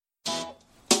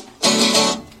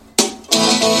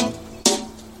Welcome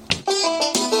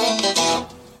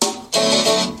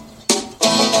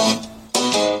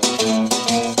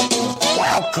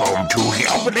to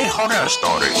Hillbilly Horror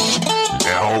Stories.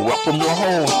 Now welcome your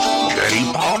host, Jerry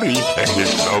Polly, and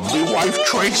his lovely wife,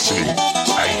 Tracy.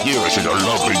 And here's the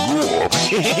lovely ghoul.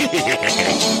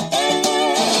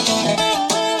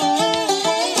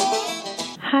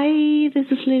 Hi, this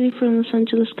is Lily from Los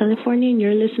Angeles, California, and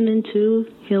you're listening to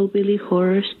Hillbilly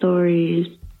Horror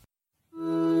Stories.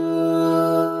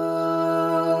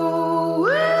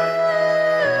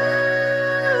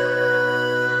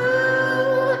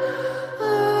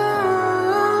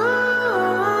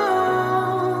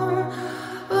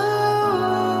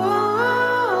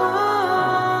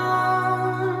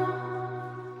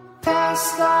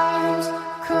 Past lives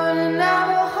couldn't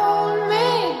ever hold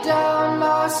me down.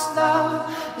 Lost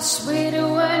love is sweeter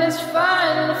when it's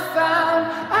finally found.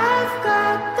 I've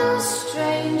got the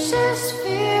strangest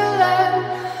feeling.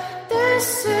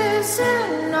 This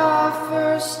isn't our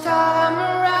first time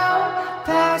around.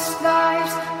 Past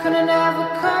lives couldn't ever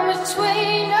come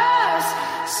between us.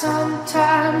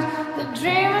 Sometimes the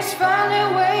dreamers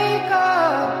finally wake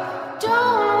up.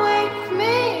 Don't wake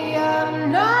me,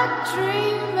 I'm not dreaming.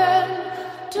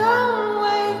 Don't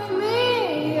wake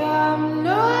me, I'm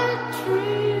not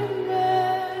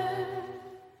dreaming.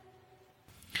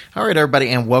 All right, everybody,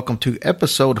 and welcome to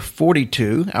episode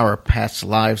 42, our Past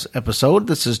Lives episode.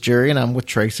 This is Jerry, and I'm with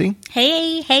Tracy.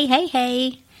 Hey.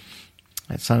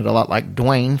 That sounded a lot like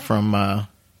Dwayne from, what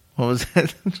was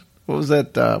that? What was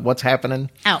that? What's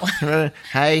Happening? Oh.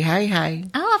 Hey.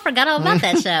 Oh, I forgot all about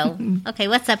that show. Okay,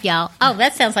 what's up, y'all? Oh,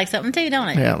 that sounds like something too, don't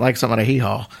it? Yeah, like something at a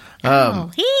hee-haw.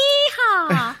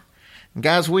 Hee-haw!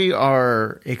 Guys, we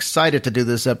are excited to do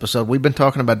this episode. We've been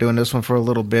talking about doing this one for a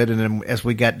little bit, and then as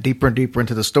we got deeper and deeper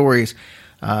into the stories,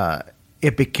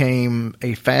 it became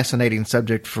a fascinating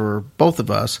subject for both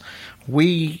of us.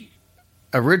 We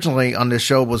originally on this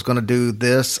show was going to do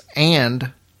this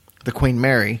and the Queen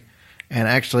Mary, and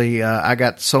actually I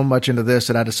got so much into this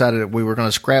that I decided that we were going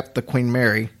to scrap the Queen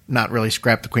Mary. Not really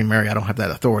scrap the Queen Mary. I don't have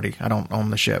that authority. I don't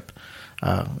own the ship,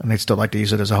 and they'd still like to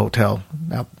use it as a hotel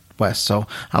out west, so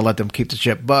I'll let them keep the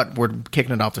ship, but we're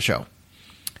kicking it off the show.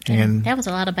 And that was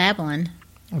a lot of babbling.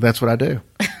 That's what I do.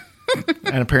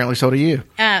 And apparently so do you.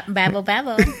 Babble.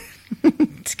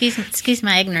 Excuse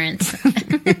my ignorance.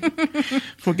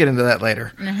 We'll get into that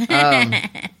later.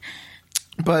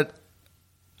 But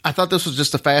I thought this was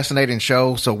just a fascinating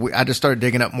show, so I just started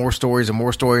digging up more stories and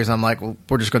more stories. I'm like, well,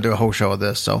 we're just going to do a whole show of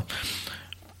this, so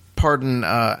pardon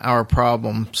our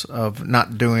problems of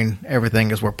not doing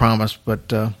everything as we're promised,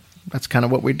 but that's kind of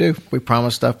what we do. We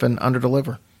promise stuff and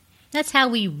underdeliver. That's how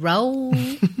we roll.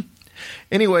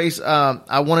 Anyways,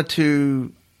 I wanted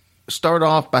to start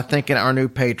off by thanking our new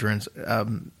patrons.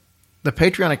 The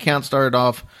Patreon account started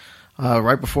off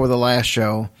right before the last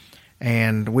show,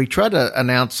 and we tried to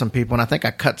announce some people, and I think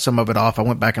I cut some of it off. I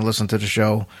went back and listened to the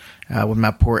show with my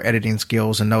poor editing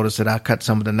skills and noticed that I cut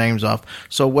some of the names off.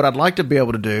 So what I'd like to be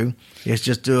able to do is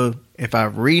just if I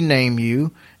rename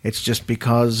you, it's just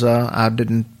because I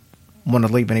didn't want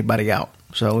to leave anybody out.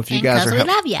 So if you guys are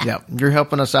love you. Yeah, you're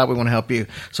helping us out, we want to help you.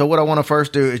 So what I want to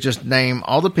first do is just name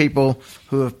all the people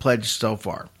who have pledged so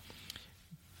far.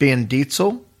 Ben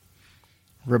Dietzel,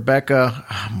 Rebecca,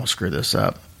 I'm going to screw this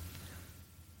up.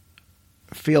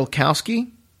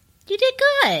 Fielkowski. You did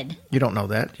good. You don't know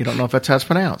that. You don't know if that's how it's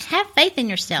pronounced. Have faith in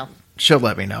yourself. She'll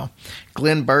let me know.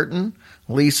 Glenn Burton,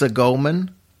 Lisa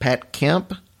Goldman, Pat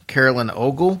Kemp, Carolyn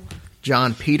Ogle,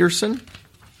 John Peterson,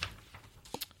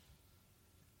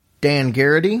 Dan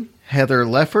Garrity, Heather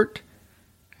Leffert,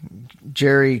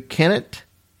 Jerry Kennett,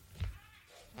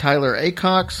 Tyler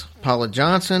Acox, Paula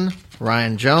Johnson,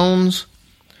 Ryan Jones,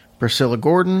 Priscilla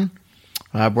Gordon,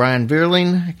 Brian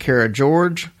Veerling, Kara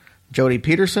George, Jody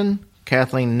Peterson,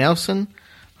 Kathleen Nelson,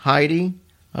 Heidi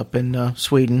up in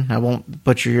Sweden. I won't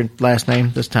butcher your last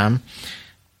name this time.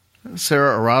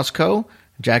 Sarah Orozco,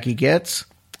 Jackie Getz,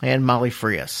 and Molly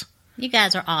Frias. You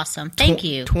guys are awesome. Thank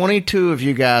you. 22 of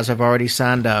you guys have already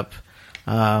signed up,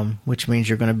 which means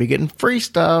you're going to be getting free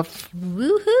stuff.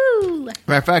 Woohoo!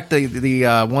 Matter of fact, the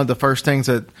one of the first things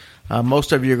that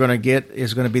most of you are going to get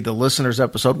is going to be the listeners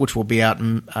episode, which will be out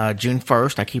June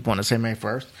 1st. I keep wanting to say May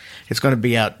 1st. It's going to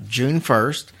be out June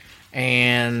 1st.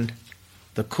 And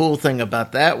the cool thing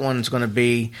about that one is going to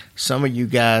be some of you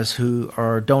guys who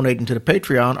are donating to the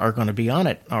Patreon are going to be on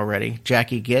it already.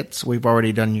 Jackie Getz, we've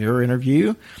already done your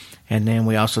interview. And then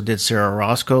we also did Sarah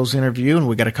Roscoe's interview. And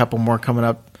we got a couple more coming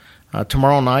up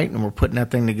tomorrow night. And we're putting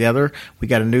that thing together. We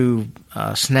got a new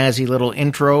snazzy little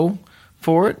intro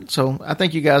for it. So I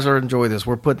think you guys are enjoy this.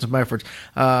 We're putting some efforts.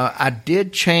 I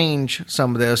did change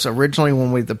some of this. Originally,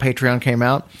 when the Patreon came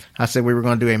out, I said we were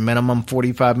going to do a minimum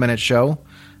 45-minute show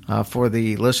for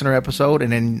the listener episode,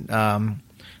 and then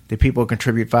the people who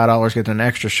contribute $5 get an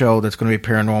extra show that's going to be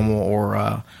paranormal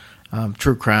or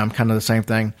true crime, kind of the same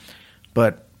thing.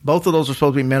 But both of those are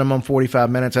supposed to be minimum 45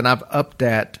 minutes, and I've upped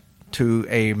that to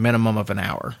a minimum of an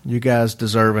hour. You guys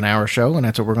deserve an hour show, and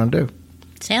that's what we're going to do.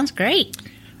 Sounds great.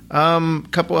 A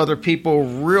couple other people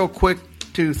real quick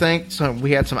to thank. So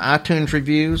we had some iTunes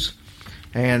reviews.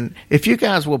 And if you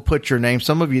guys will put your name,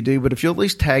 some of you do, but if you'll at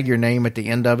least tag your name at the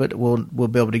end of it, we'll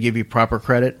be able to give you proper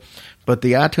credit. But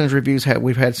the iTunes reviews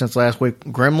we've had since last week,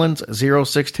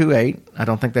 Gremlins0628. I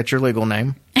don't think that's your legal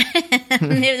name.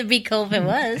 It would be cool if it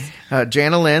was.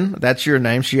 Jana Lynn, that's your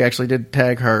name. She actually did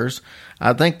tag hers.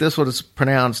 I think this was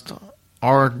pronounced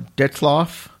R.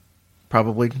 Detloff,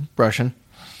 probably Russian.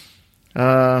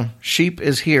 Sheep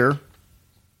is here.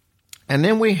 And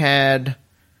then we had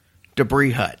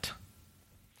Debris Hut.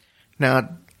 Now,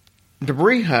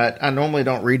 Debris Hut, I normally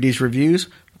don't read these reviews,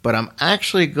 but I'm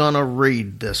actually going to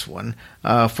read this one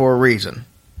for a reason.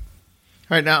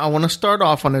 All right, now I want to start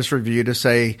off on this review to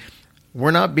say we're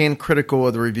not being critical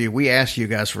of the review. We ask you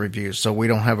guys for reviews, so we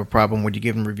don't have a problem with you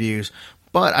giving reviews.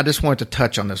 But I just wanted to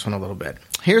touch on this one a little bit.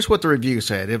 Here's what the review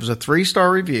said. It was a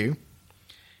 3-star review,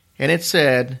 and it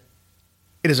said,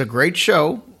 "It is a great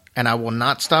show, and I will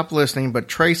not stop listening, but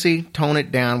Tracy, tone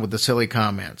it down with the silly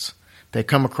comments. They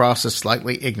come across as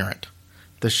slightly ignorant.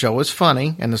 The show is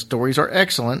funny, and the stories are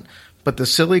excellent, but the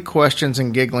silly questions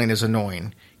and giggling is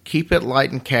annoying. Keep it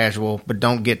light and casual, but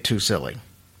don't get too silly."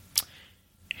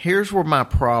 Here's where my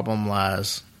problem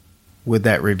lies with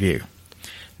that review.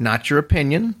 Not your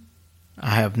opinion.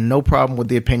 I have no problem with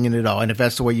the opinion at all. And if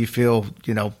that's the way you feel,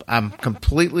 I'm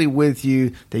completely with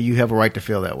you that you have a right to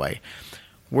feel that way.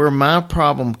 Where my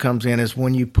problem comes in is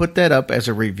when you put that up as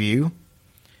a review,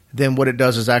 then what it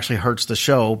does is actually hurts the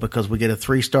show because we get a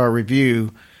 3-star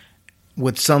review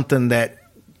with something that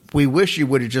we wish you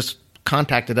would have just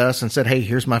contacted us and said, hey,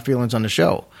 here's my feelings on the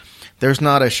show. There's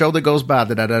not a show that goes by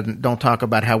that I don't talk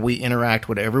about how we interact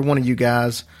with every one of you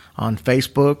guys on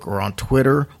Facebook or on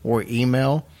Twitter or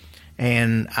email.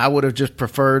 And I would have just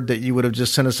preferred that you would have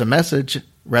just sent us a message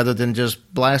rather than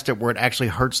just blast it where it actually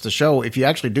hurts the show. If you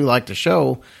actually do like the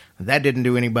show, that didn't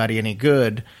do anybody any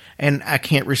good. And I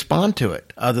can't respond to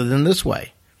it other than this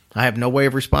way. I have no way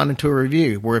of responding to a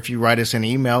review where if you write us an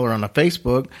email or on a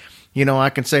Facebook, I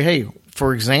can say, hey,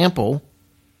 for example,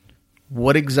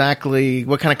 what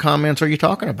kind of comments are you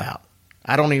talking about?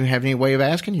 I don't even have any way of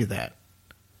asking you that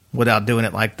without doing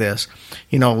it like this.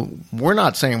 We're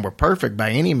not saying we're perfect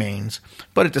by any means,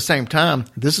 but at the same time,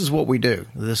 this is what we do.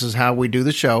 This is how we do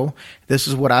the show. This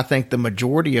is what I think the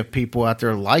majority of people out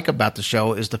there like about the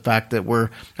show is the fact that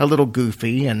we're a little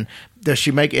goofy. And does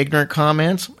she make ignorant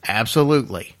comments?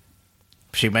 Absolutely.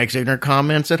 She makes ignorant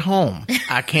comments at home.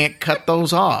 I can't cut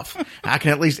those off. I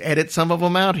can at least edit some of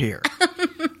them out here.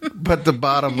 But the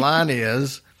bottom line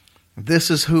is, this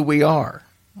is who we are.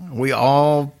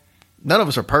 None of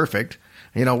us are perfect.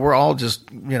 We're all just,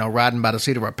 riding by the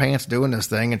seat of our pants doing this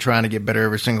thing and trying to get better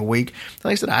every single week.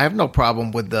 Like I said, I have no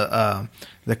problem with the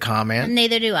comment.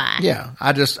 Neither do I. Yeah.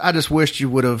 I just wished you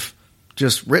would have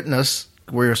just written us.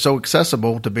 We're so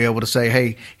accessible to be able to say,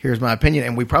 hey, here's my opinion.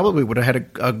 And we probably would have had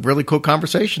a really cool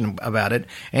conversation about it.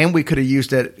 And we could have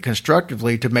used it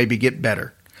constructively to maybe get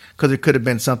better. Because it could have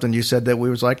been something you said that we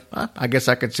was like, I guess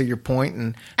I could see your point.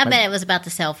 And I bet it was about the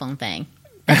cell phone thing.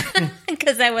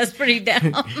 Because that was pretty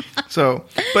dumb. So,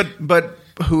 but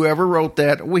whoever wrote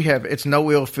that, it's no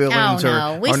ill feelings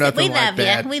or nothing like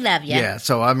that. We love you. Yeah.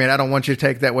 So, I don't want you to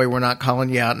take that way. We're not calling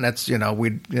you out, and that's,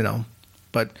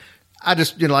 but I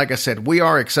just, like I said, we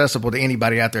are accessible to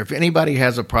anybody out there. If anybody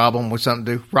has a problem with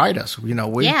something, write us.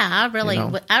 I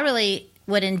really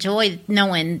would enjoy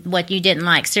knowing what you didn't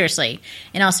like. Seriously,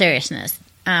 in all seriousness.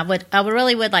 I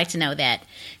really would like to know that.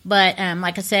 But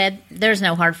like I said, there's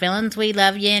no hard feelings. We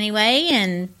love you anyway,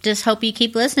 and just hope you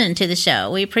keep listening to the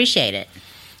show. We appreciate it.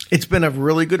 It's been a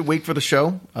really good week for the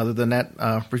show, other than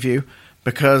that review,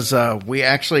 because we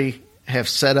actually have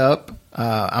set up.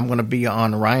 I'm going to be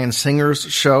on Ryan Singer's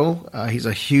show. He's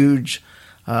a huge,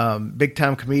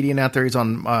 big-time comedian out there. He's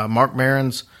on Mark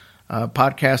Maron's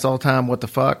podcast all the time, What the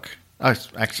Fuck?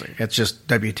 Actually, it's just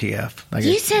WTF.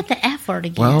 You said the F word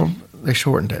again. Well, they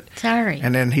shortened it. Sorry.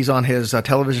 And then he's on his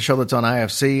television show that's on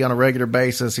IFC on a regular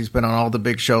basis. He's been on all the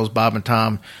big shows, Bob and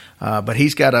Tom. But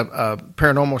he's got a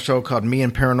paranormal show called Me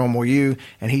and Paranormal You,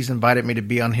 and he's invited me to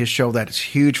be on his show. That is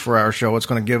huge for our show. It's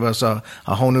going to give us a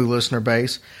whole new listener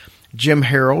base. Jim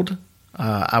Harold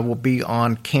I will be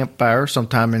on Campfire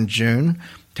sometime in June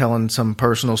telling some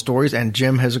personal stories, and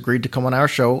Jim has agreed to come on our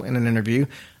show in an interview.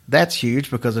 That's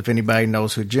huge because if anybody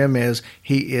knows who Jim is,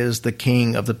 he is the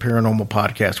king of the paranormal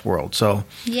podcast world. So,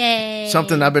 yay!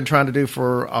 Something I've been trying to do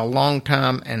for a long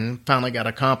time and finally got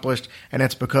accomplished, and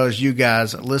it's because you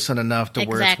guys listen enough to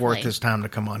where it's worth his time to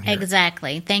come on here.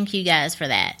 Exactly. Thank you guys for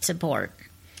that support.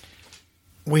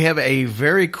 We have a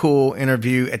very cool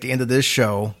interview at the end of this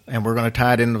show, and we're going to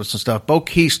tie it in with some stuff. Bo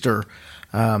Keister,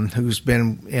 who's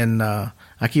been in...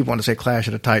 I keep wanting to say Clash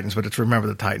of the Titans, but it's Remember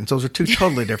the Titans. Those are two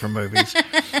totally different movies.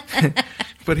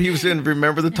 But he was in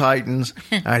Remember the Titans.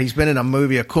 He's been in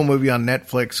a cool movie on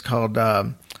Netflix called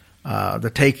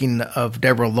The Taking of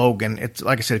Deborah Logan. It's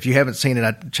like I said, if you haven't seen it,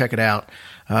 I'd check it out.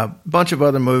 A bunch of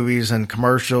other movies and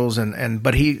commercials,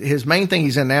 but his main thing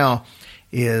he's in now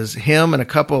is him and a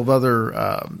couple of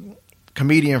other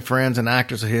comedian friends and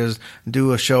actors of his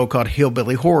do a show called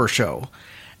Hillbilly Horror Show.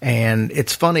 And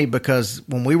it's funny because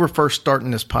when we were first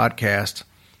starting this podcast,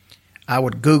 I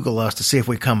would Google us to see if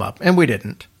we come up, and we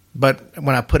didn't. But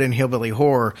when I put in Hillbilly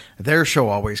Horror, their show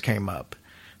always came up.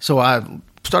 So I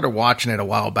started watching it a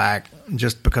while back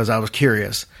just because I was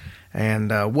curious.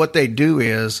 And what they do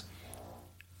is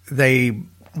they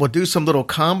will do some little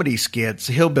comedy skits,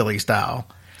 hillbilly style,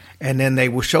 and then they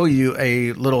will show you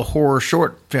a little horror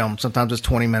short film. Sometimes it's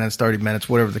 20 minutes, 30 minutes,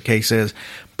 whatever the case is.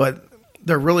 But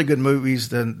they're really good movies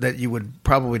that you would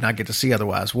probably not get to see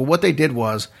otherwise. Well, what they did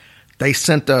was they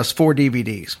sent us 4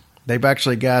 DVDs. They've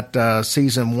actually got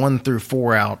season 1 through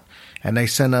 4 out, and they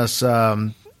sent us 2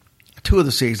 of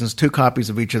the seasons, 2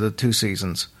 copies of each of the 2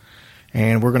 seasons.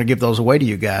 And we're going to give those away to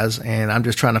you guys, and I'm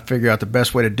just trying to figure out the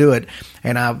best way to do it.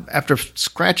 And after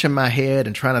scratching my head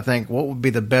and trying to think what would be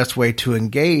the best way to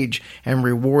engage and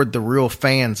reward the real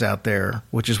fans out there,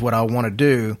 which is what I want to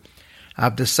do,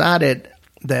 I've decided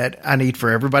that I need for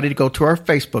everybody to go to our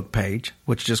Facebook page,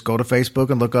 which just go to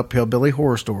Facebook and look up Hillbilly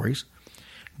Horror Stories.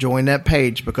 Join that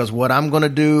page, because what I'm going to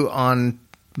do on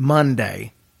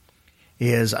Monday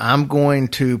is I'm going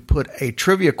to put a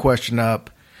trivia question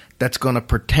up that's going to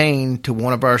pertain to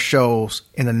one of our shows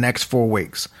in the next 4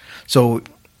 weeks. So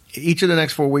each of the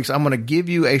next 4 weeks, I'm going to give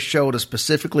you a show to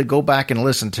specifically go back and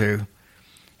listen to,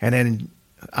 and then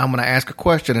I'm going to ask a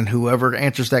question, and whoever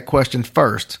answers that question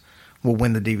first will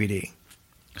win the DVD.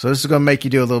 So this is going to make you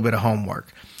do a little bit of homework.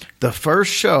 The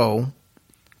first show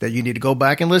that you need to go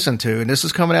back and listen to, and this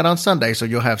is coming out on Sunday, so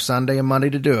you'll have Sunday and Monday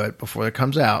to do it before it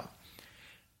comes out,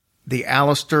 the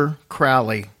Aleister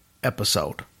Crowley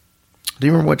episode. Do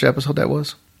you remember which episode that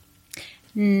was?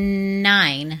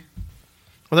 9.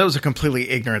 Well, that was a completely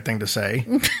ignorant thing to say.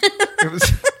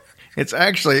 It's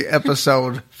actually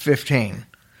episode 15.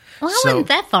 Well, I wasn't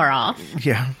that far off.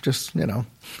 Yeah, just,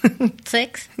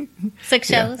 6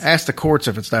 shows. Ask the courts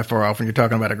if it's that far off when you're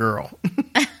talking about a girl.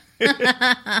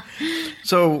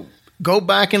 So go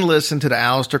back and listen to the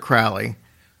Aleister Crowley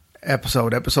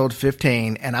episode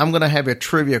 15, and I'm going to have a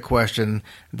trivia question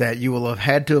that you will have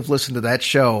had to have listened to that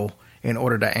show in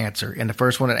order to answer. And the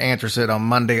first one that answers it on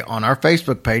Monday on our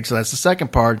Facebook page, so that's the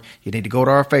second part, you need to go to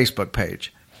our Facebook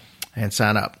page and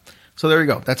sign up. So there you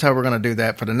go. That's how we're going to do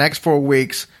that. For the next 4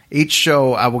 weeks, each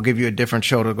show, I will give you a different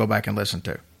show to go back and listen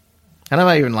to. And I'm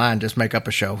not even lying, just make up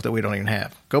a show that we don't even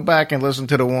have. Go back and listen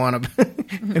to the one, and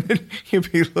then you'll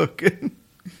be looking.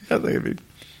 I think it'd be,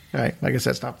 all right, I guess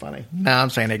that's not funny. Now I'm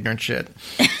saying ignorant shit.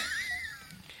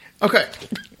 Okay.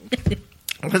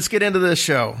 Let's get into this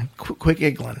show. Quick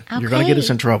giggling. Okay. You're going to get us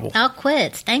in trouble. I'll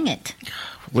quit. Dang it.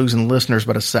 Losing listeners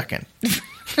but a second.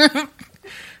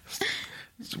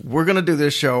 We're going to do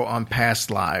this show on past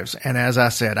lives. And as I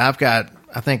said, I've got,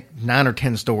 I think, 9 or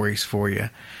 10 stories for you.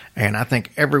 And I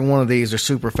think every one of these are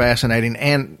super fascinating.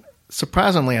 And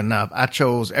surprisingly enough,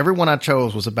 every one I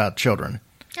chose was about children.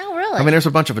 Oh, really? I mean, there's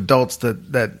a bunch of adults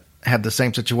that have the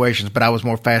same situations, but I was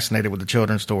more fascinated with the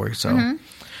children's stories. So,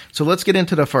 So let's get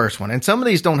into the first one. And some of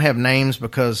these don't have names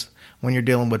because when you're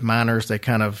dealing with minors, they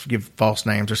kind of give false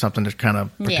names or something to kind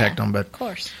of protect them. But of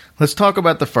course. Let's talk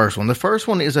about the first one. The first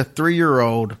one is a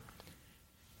 3-year-old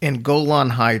in Golan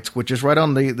Heights, which is right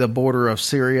on the border of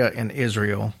Syria and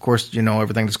Israel. Of course,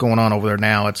 everything that's going on over there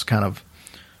now, it's kind of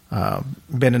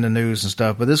been in the news and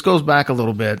stuff. But this goes back a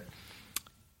little bit.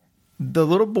 The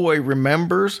little boy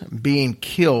remembers being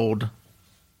killed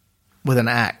with an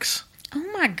axe. Oh,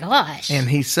 my gosh. And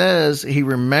he says he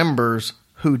remembers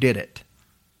who did it.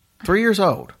 3 years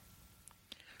old.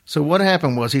 So what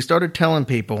happened was he started telling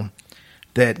people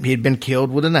that he had been killed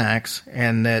with an axe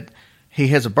and that he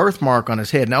has a birthmark on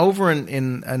his head. Now, over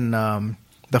in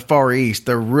the Far East,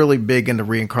 they're really big into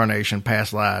reincarnation,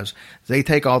 past lives. They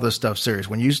take all this stuff serious.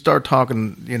 When you start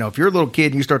talking, if you're a little kid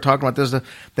and you start talking about this stuff,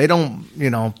 they don't,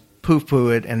 poo-poo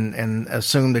it and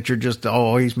assume that you're just,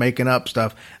 he's making up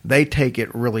stuff. They take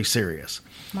it really serious.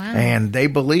 Wow. And they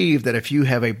believe that if you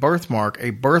have a birthmark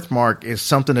is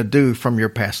something to do from your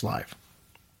past life.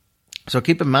 So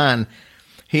keep in mind,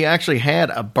 he actually had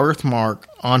a birthmark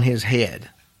on his head.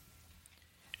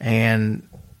 And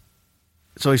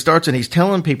so he starts and he's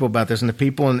telling people about this, and the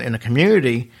people in the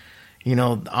community,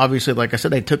 obviously, like I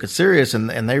said, they took it serious, and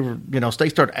they, they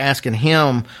start asking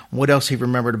him what else he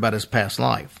remembered about his past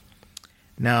life.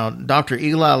 Now, Dr.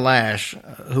 Eli Lash,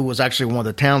 who was actually one of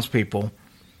the townspeople,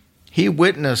 he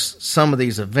witnessed some of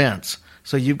these events.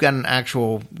 So you've got an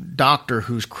actual doctor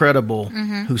who's credible,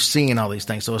 who's seeing all these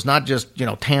things. So it's not just,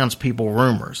 townspeople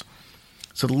rumors.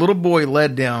 So the little boy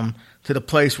led them to the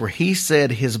place where he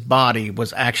said his body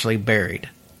was actually buried.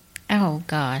 Oh,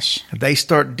 gosh. They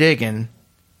start digging.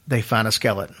 They find a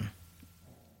skeleton.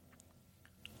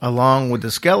 Along with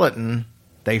the skeleton,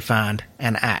 they find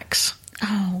an axe.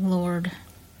 Oh, Lord.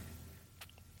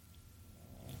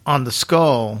 On the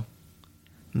skull,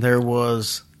 there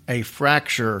was a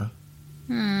fracture,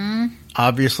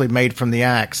 obviously made from the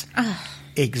axe,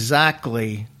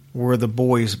 exactly where the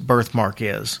boy's birthmark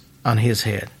is on his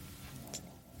head.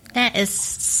 That is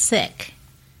sick.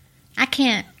 I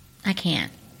can't.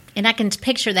 And I can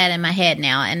picture that in my head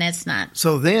now, and it's not.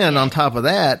 So then, on top of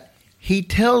that, he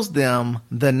tells them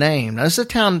the name. Now, this is a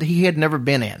town that he had never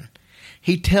been in.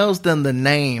 He tells them the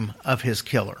name of his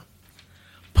killer.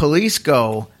 Police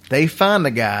go, they find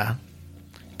the guy,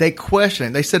 they question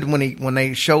him. They said when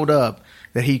they showed up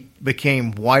that he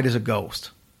became white as a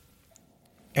ghost.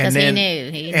 Because he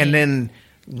knew. And then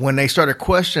when they started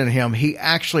questioning him, he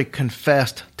actually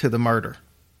confessed to the murder.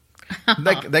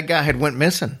 That guy had went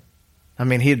missing. I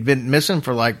mean, he had been missing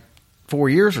for like 4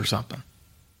 years or something.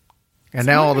 And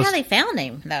now all this. How they found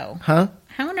him, though? Huh?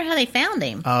 I wonder how they found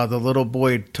him. The little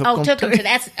boy took him. Took him to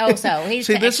that. So he's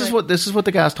see. This is what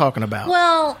the guy's talking about.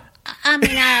 Well, I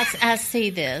mean, I see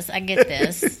this. I get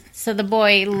this. So the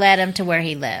boy led him to where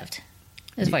he lived.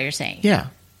 Is what you're saying? Yeah.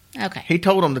 Okay. He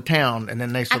told them the town, and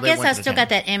then they. So I guess I still got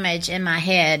that image in my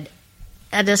head.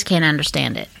 I just can't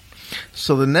understand it.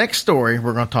 So the next story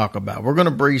we're going to talk about, we're going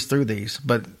to breeze through these,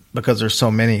 but because there's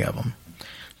so many of them.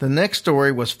 The next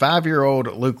story was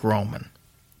 5-year-old Luke Roman.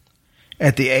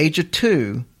 At the age of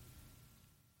 2,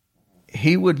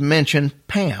 he would mention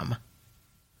Pam.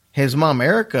 His mom,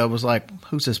 Erica, was like,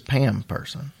 who's this Pam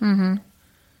person? Mm-hmm.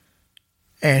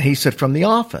 And he said, from The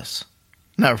Office.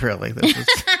 Not really. This is...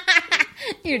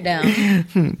 You're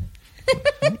dumb.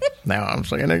 Now I'm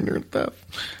saying ignorant stuff.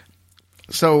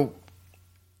 So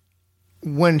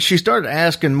when she started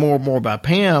asking more and more about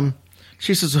Pam,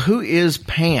 she says, who is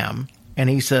Pam? And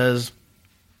he says,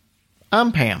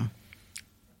 I'm Pam.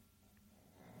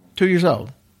 2 years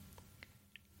old.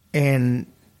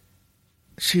 And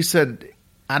she said,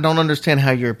 I don't understand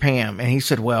how you're Pam. And he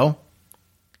said, well,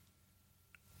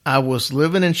 I was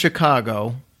living in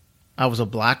Chicago. I was a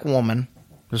black woman.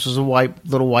 This was a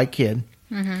little white kid.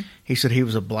 Mm-hmm. He said he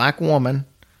was a black woman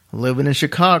living in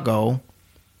Chicago,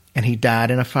 and he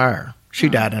died in a fire. She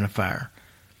died in a fire.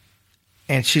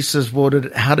 And she says, well,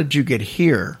 how did you get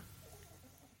here?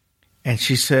 And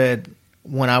she said,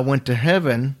 when I went to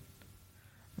heaven,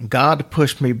 God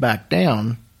pushed me back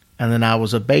down, and then I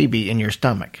was a baby in your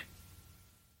stomach.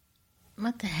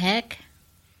 What the heck?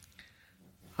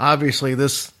 Obviously,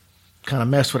 this kind of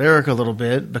messed with Erica a little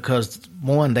bit because,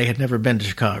 one, they had never been to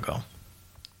Chicago.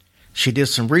 She did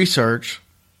some research,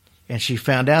 and she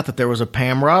found out that there was a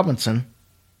Pam Robinson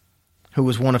who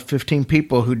was one of 15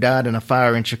 people who died in a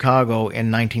fire in Chicago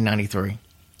in 1993.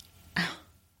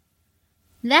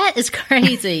 That is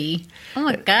crazy. Oh,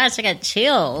 my gosh, I got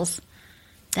chills.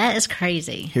 That is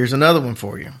crazy. Here's another one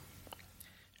for you.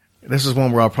 This is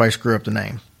one where I'll probably screw up the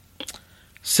name.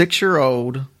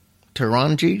 6-year-old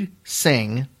Taranjit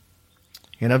Singh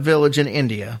in a village in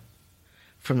India.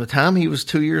 From the time he was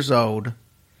 2 years old,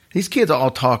 these kids all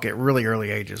talk at really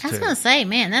early ages, too. I was going to say,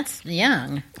 man, that's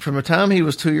young. From the time he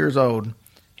was 2 years old,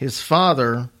 his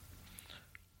father,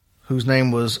 whose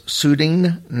name was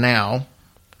Sudin Nau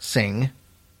Singh,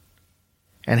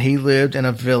 and he lived in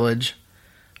a village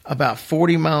about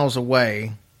 40 miles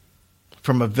away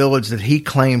from a village that he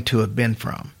claimed to have been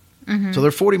from. Mm-hmm. So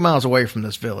they're 40 miles away from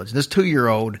this village. This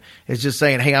 2-year-old is just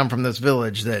saying, hey, I'm from this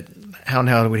village. That how in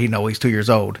the hell would he know he's 2 years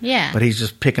old? Yeah. But he's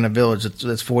just picking a village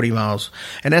that's 40 miles.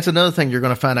 And that's another thing you're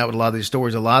going to find out with a lot of these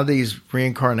stories. A lot of these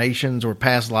reincarnations or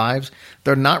past lives,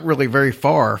 they're not really very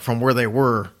far from where they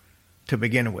were to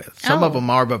begin with. Some of them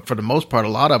are, but for the most part, a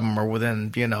lot of them are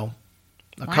within,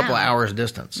 a couple of hours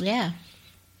distance. Yeah.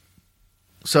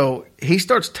 So he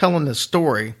starts telling this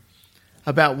story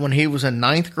about when he was in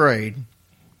 9th grade,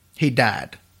 he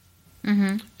died.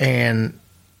 Mm-hmm. And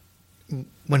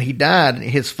when he died,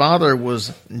 his father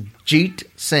was Jeet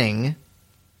Singh.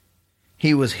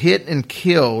 He was hit and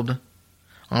killed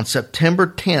on September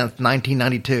 10th,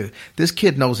 1992. This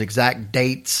kid knows exact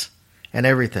dates and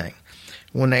everything.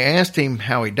 When they asked him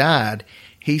how he died,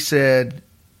 he said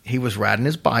he was riding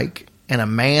his bike and a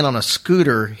man on a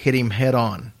scooter hit him head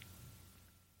on.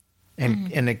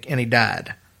 And he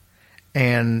died.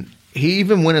 And he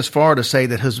even went as far to say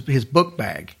that his book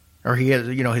bag, or he had,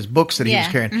 his books that he was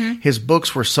carrying, his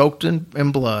books were soaked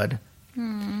in blood.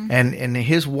 And in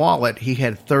his wallet, he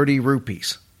had 30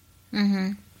 rupees.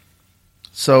 Mm-hmm.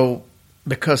 So,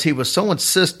 because he was so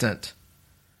insistent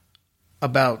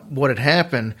about what had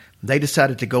happened, they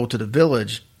decided to go to the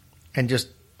village and just,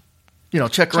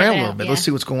 check around a little bit. Yeah. Let's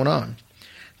see what's going on.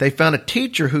 They found a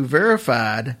teacher who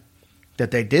verified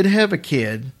that they did have a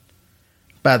kid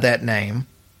by that name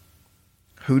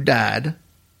who died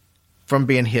from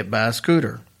being hit by a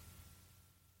scooter.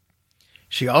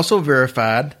 She also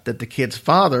verified that the kid's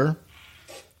father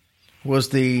was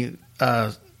the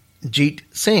Jeet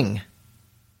Singh.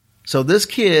 So this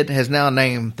kid has now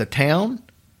named the town,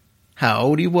 how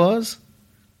old he was,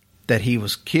 that he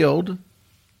was killed,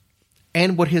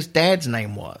 and what his dad's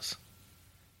name was.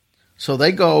 So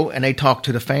they go and they talk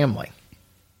to the family.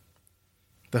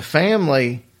 The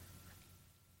family,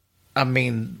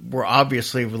 were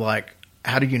obviously like,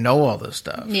 how do you know all this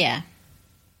stuff? Yeah.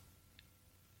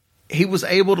 He was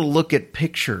able to look at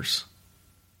pictures.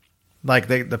 Like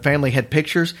the family had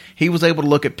pictures. He was able to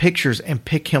look at pictures and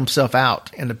pick himself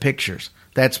out in the pictures.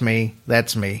 That's me,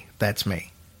 that's me, that's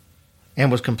me. And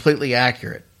was completely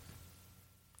accurate.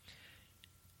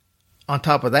 On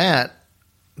top of that,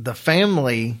 the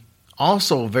family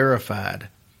also verified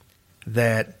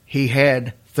that he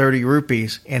had 30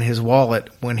 rupees in his wallet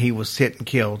when he was hit and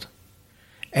killed.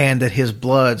 And that his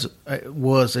blood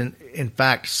was, in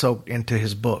fact, soaked into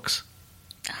his books.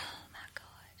 Oh, my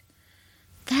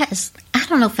God. I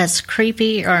don't know if that's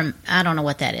creepy or I don't know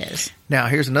what that is. Now,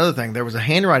 here's another thing. There was a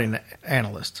handwriting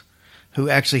analyst who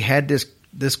actually had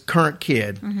this current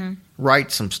kid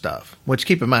write some stuff. Which,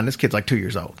 keep in mind, this kid's like 2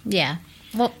 years old. Yeah.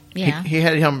 Well, yeah. He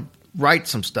had him write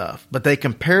some stuff, but they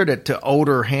compared it to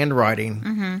older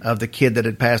handwriting of the kid that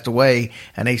had passed away,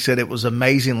 and they said it was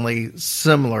amazingly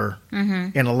similar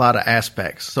in a lot of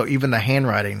aspects. So even the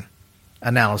handwriting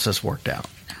analysis worked out.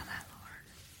 Oh, my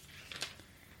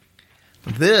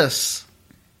Lord. This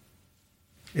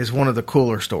is one of the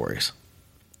cooler stories,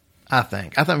 I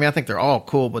think. I think they're all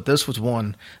cool, but this was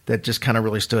one that just kind of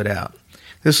really stood out.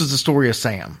 This is the story of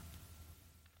Sam.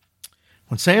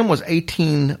 When Sam was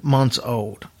 18 months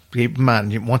old, keep in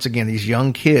mind, once again, these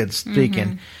young kids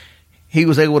speaking, he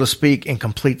was able to speak in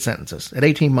complete sentences at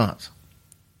 18 months.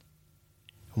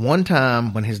 One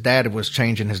time when his dad was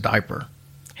changing his diaper,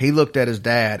 he looked at his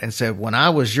dad and said, "When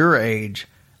I was your age,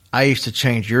 I used to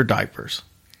change your diapers."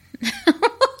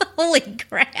 Holy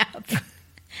crap.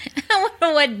 I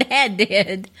wonder what Dad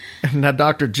did. Now,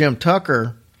 Dr. Jim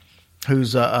Tucker,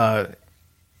 who's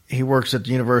he works at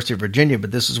the University of Virginia,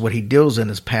 but this is what he deals in,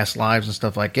 his past lives and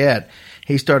stuff like that.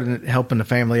 He started helping the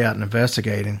family out and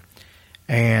investigating.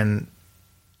 And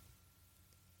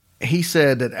he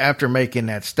said that after making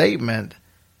that statement,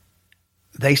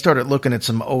 they started looking at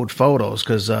some old photos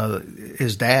because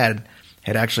his dad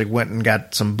had actually went and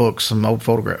got some books, some old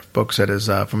photograph books at his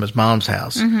from his mom's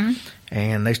house.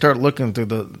 And they started looking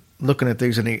at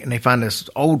these, and they find this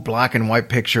old black and white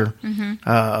picture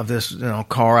of this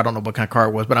car. I don't know what kind of car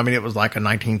it was, but it was like a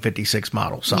 1956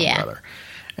 model, something or other.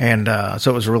 And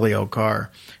so it was a really old car.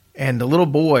 And the little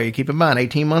boy, keep in mind,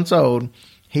 18 months old,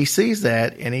 he sees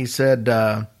that and he said,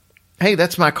 "Hey,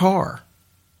 that's my car."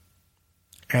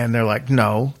 And they're like,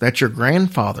 "No, that's your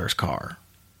grandfather's car."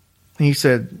 He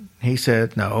said,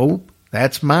 "No,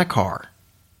 that's my car."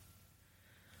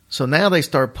 So now they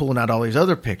start pulling out all these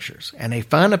other pictures, and they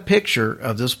find a picture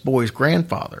of this boy's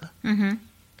grandfather.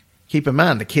 Keep in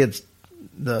mind, the kid's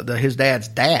his dad's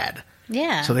dad.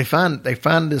 Yeah. So they find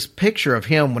this picture of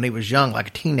him when he was young, like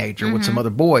a teenager, with some other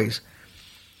boys,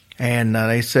 and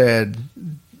they said,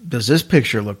 "Does this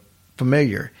picture look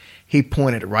familiar?" He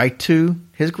pointed right to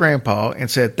his grandpa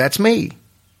and said, "That's me."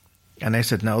 And they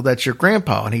said, "No, that's your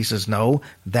grandpa." And he says, "No,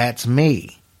 that's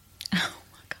me." Oh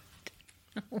my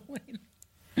God. Wait.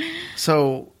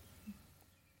 So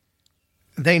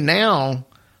they now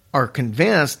are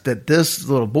convinced that this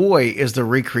little boy is the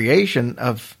recreation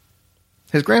of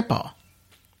his grandpa.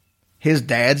 his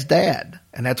dad's dad.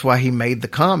 And that's why he made the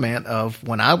comment of,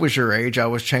 when I was your age, I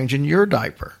was changing your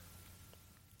diaper.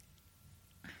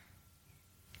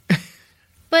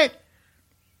 But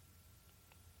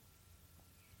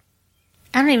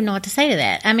I don't even know what to say to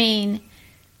that. I mean,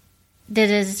 did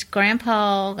his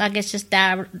grandpa, I guess, just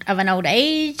die of an old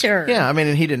age? Or Yeah, I mean,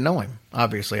 and he didn't know him,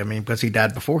 obviously. I mean, because he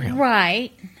died before him.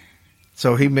 Right.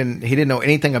 So he didn't know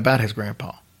anything about his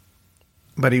grandpa.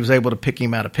 But he was able to pick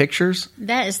him out of pictures.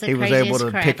 That is the He craziest was able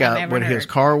to crap pick I've out ever what heard. his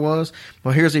car was.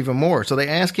 Well, here's even more. So they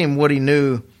asked him what he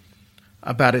knew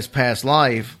about his past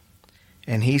life,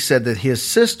 and he said that his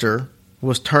sister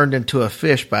was turned into a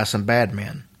fish by some bad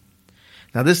men.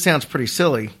 Now, this sounds pretty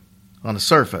silly on the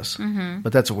surface,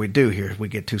 but that's what we do here. We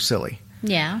get too silly.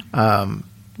 Yeah.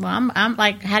 Well, I'm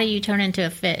like, how do you turn into a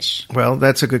fish? Well,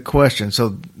 that's a good question.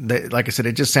 So, like I said,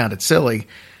 it just sounded silly,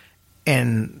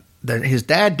 and his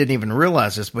dad didn't even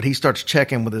realize this, but he starts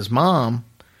checking with his mom.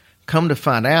 Come to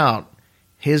find out,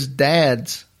 his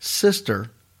dad's sister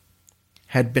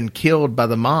had been killed by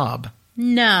the mob.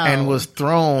 No. And was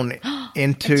thrown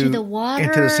into the water?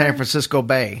 into the San Francisco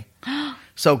Bay.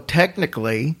 So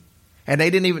technically, and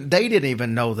they didn't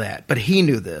even know that, but he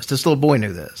knew this. This little boy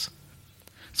knew this.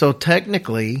 So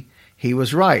technically, he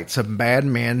was right. Some bad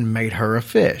men made her a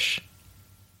fish.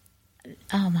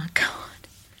 Oh my God.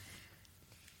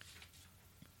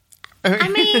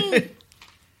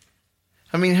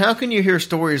 I mean, how can you hear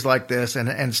stories like this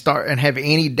and start and have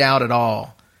any doubt at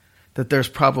all that there's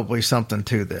probably something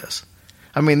to this?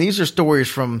 I mean, these are stories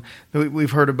from,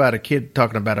 we've heard about a kid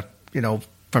talking about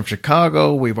from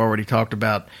Chicago. We've already talked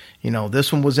about,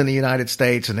 this one was in the United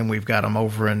States, and then we've got them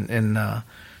over in the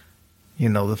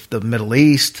Middle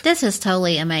East. This is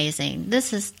totally amazing.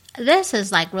 This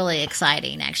is like really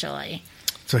exciting, actually.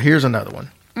 So here's another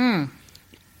one.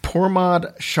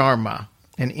 Purmod Sharma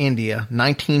in India,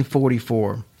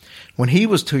 1944. When he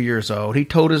was 2 years old, he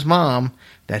told his mom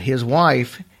that his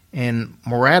wife in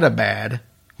Moradabad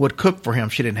would cook for him.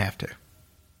 She didn't have to.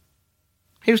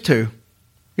 He was 2.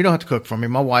 You don't have to cook for me.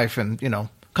 My wife and, a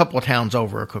couple of towns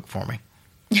over will cook for me.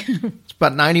 It's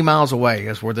about 90 miles away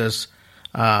is where this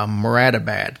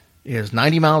Moradabad is.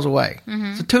 90 miles away.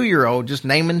 It's a 2-year-old just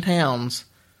naming towns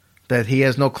that he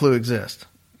has no clue exist.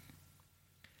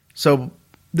 So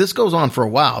this goes on for a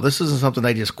while. This isn't something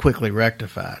they just quickly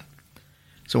rectified.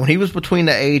 So when he was between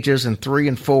the ages of 3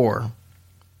 and 4,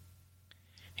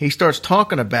 he starts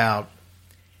talking about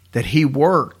that he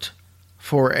worked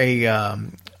for a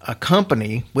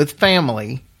company with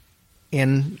family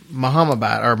in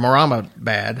Moradabad.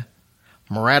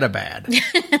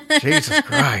 Jesus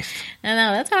Christ. I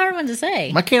know, that's a hard one to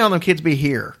say. Why can't all them kids be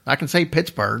here? I can say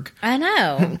Pittsburgh. I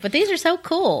know, but these are so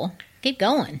cool. Keep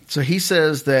going. So he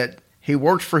says that he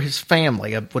worked for his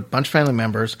family, with a bunch of family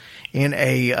members, in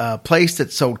a place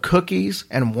that sold cookies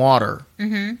and water.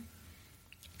 Mm-hmm.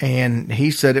 And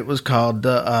he said it was called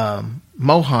the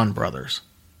Mohan Brothers.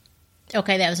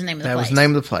 Okay, that was the name of the place. That was the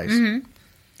name of the place. Mm-hmm.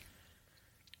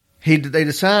 They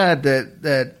decide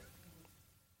that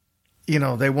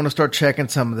they want to start checking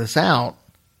some of this out,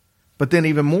 but then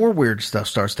even more weird stuff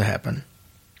starts to happen.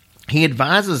 He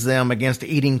advises them against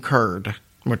eating curd,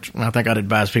 which I think I'd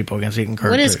advise people against eating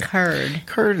curd. What is too. curd?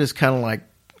 Curd is kind of like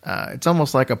it's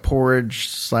almost like a porridge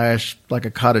 / like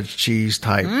a cottage cheese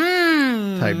type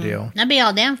deal. I'd be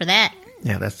all down for that.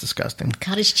 Yeah, that's disgusting.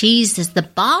 Cottage cheese is the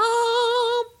bomb.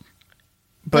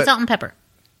 With salt and pepper.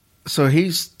 So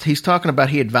he's talking about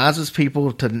he advises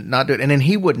people to not do it, and then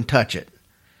he wouldn't touch it.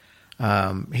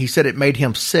 He said it made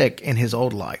him sick in his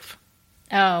old life.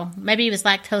 Oh, maybe he was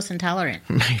lactose intolerant.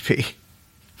 Maybe.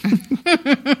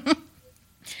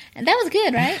 And that was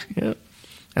good, right? Yeah.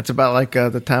 That's about like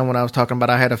the time when I was talking about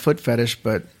I had a foot fetish,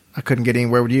 but I couldn't get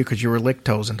anywhere with you because you were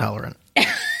lactose intolerant.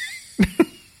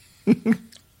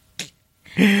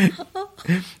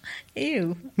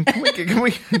 Ew.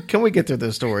 Can we get through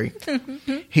this story?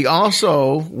 He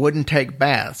also wouldn't take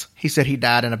baths. He said he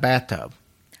died in a bathtub.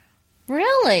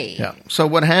 Really? Yeah. So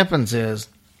what happens is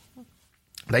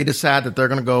they decide that they're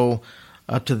going to go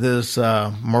up to this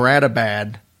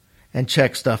Moradabad and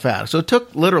check stuff out. So it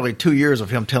took literally 2 years of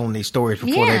him telling these stories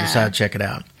before they decided to check it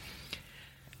out.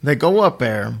 They go up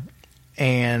there,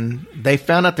 and they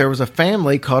found out there was a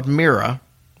family called Mira,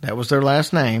 that was their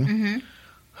last name,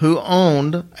 who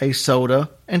owned a soda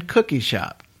and cookie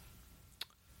shop.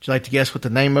 Would you like to guess what the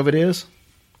name of it is?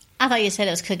 I thought you said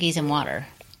it was cookies and water.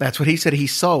 That's what he said he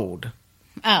sold.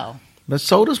 Oh. But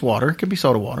soda's water. It could be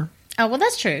soda water. Oh, well,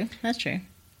 that's true. That's true.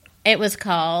 It was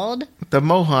called? The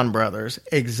Mohan Brothers.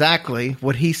 Exactly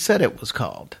what he said it was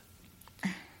called.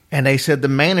 And they said the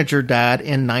manager died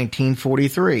in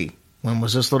 1943. When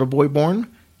was this little boy born?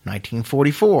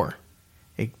 1944.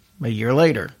 a year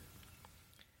later.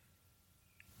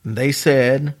 They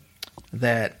said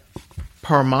that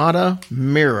Parmada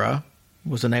Mira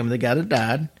was the name of the guy that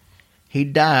died. He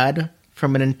died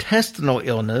from an intestinal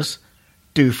illness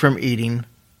due from eating,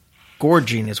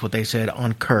 gorging is what they said,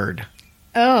 on curd.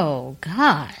 Oh,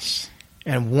 gosh.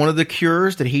 And one of the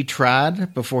cures that he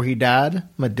tried before he died,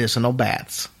 medicinal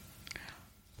baths.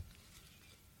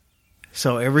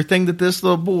 So everything that this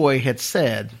little boy had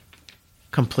said,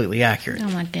 completely accurate. Oh,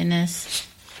 my goodness.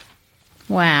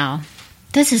 Wow.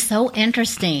 This is so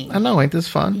interesting. I know, ain't this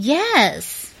fun?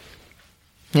 Yes.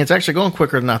 It's actually going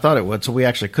quicker than I thought it would, so we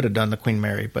actually could have done the Queen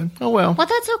Mary, but oh well. Well,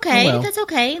 that's okay. Oh, well. That's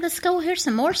okay. Let's go hear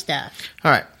some more stuff.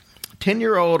 All right.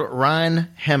 10-year-old Ryan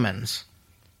Hemmons.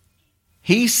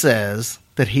 He says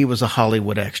that he was a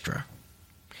Hollywood extra.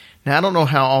 Now, I don't know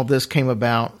how all this came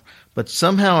about, but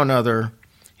somehow or another,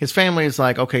 his family is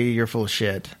like, okay, you're full of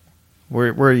shit.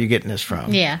 Where are you getting this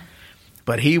from? Yeah.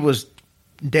 But he was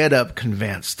dead up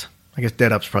convinced. I guess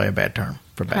dead up's probably a bad term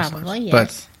for bachelors. Probably,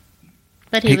 yes.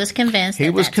 But he was convinced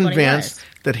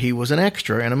that he was an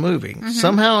extra in a movie. Mm-hmm.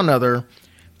 Somehow or another,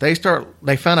 they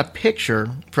found a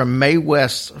picture from Mae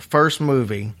West's first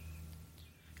movie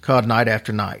called Night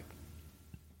After Night.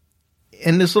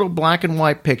 In this little black and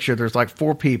white picture, there's like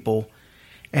 4 people,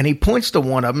 and he points to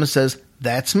one of them and says,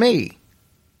 "That's me."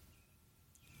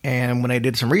 And when they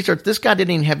did some research, this guy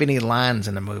didn't even have any lines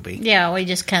in the movie. Yeah, he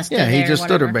just kind of stood there. Yeah, he just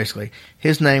stood there, basically.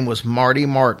 His name was Marty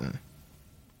Martin.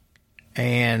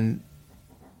 And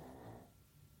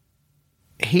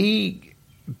he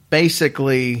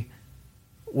basically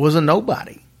was a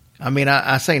nobody. I mean,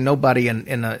 I say nobody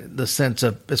in the sense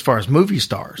of as far as movie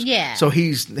stars. Yeah. So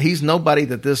he's nobody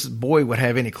that this boy would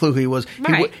have any clue who he was.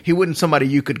 Right. He wasn't somebody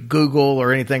you could Google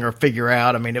or anything or figure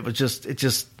out. I mean, it just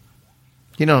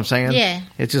you know what I'm saying? Yeah.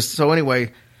 It's just, so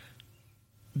anyway,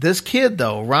 this kid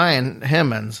though, Ryan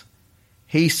Hemmons,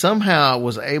 he somehow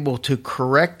was able to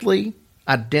correctly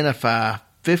identify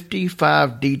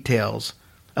 55 details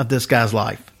of this guy's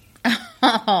life.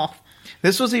 Oh.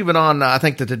 This was even on, I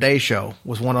think, the Today Show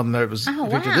was one of them that was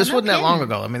featured. This wasn't that long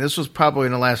ago. I mean, this was probably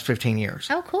in the last 15 years.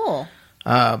 Oh, cool.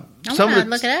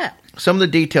 Look it up. Some of the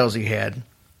details he had.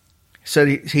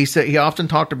 He said he often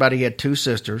talked about he had 2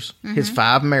 sisters, his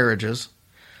 5 marriages,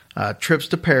 trips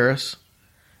to Paris,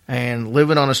 and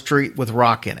living on a street with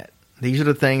rock in it. These are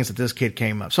the things that this kid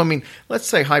came up. So, I mean, let's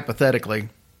say hypothetically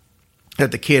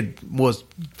that the kid was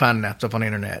finding that stuff on the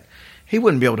internet. He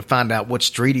wouldn't be able to find out what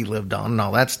street he lived on and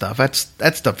all that stuff.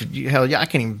 That stuff, hell yeah, I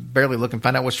can't even barely look and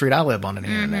find out what street I live on the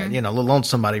internet, let alone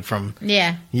somebody from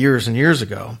years and years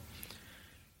ago.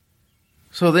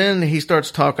 So then he starts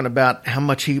talking about how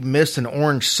much he missed an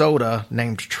orange soda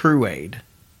named True-Aid.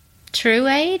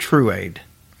 True-Aid? True-Aid.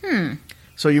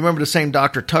 So you remember the same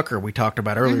Dr. Tucker we talked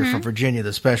about earlier from Virginia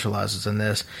that specializes in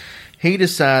this. He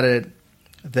decided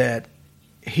that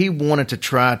he wanted to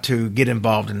try to get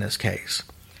involved in this case.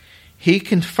 He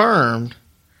confirmed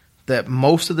that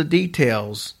most of the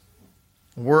details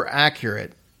were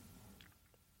accurate,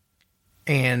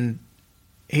 and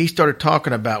he started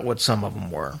talking about what some of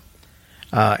them were.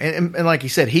 And like he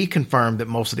said, he confirmed that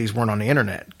most of these weren't on the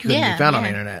internet, couldn't be found on the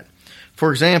internet.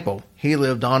 For example, he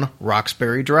lived on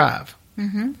Roxbury Drive.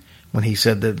 When he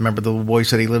said that, remember the little boy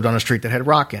said he lived on a street that had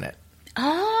rock in it.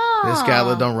 Oh. This guy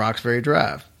lived on Roxbury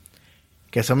Drive.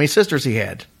 Guess how many sisters he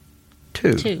had?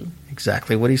 2.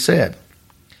 Exactly what he said.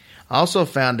 I also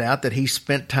found out that he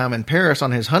spent time in Paris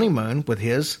on his honeymoon with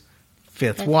his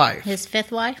 5th wife. His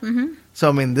 5th wife? So,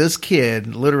 I mean, this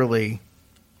kid literally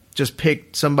just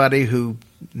picked somebody who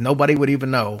nobody would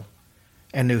even know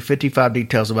and knew 55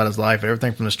 details about his life,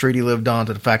 everything from the street he lived on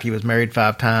to the fact he was married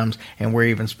 5 times and where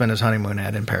he even spent his honeymoon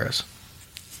at in Paris.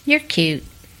 You're cute.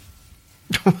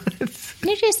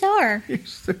 You just are. You're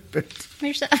stupid.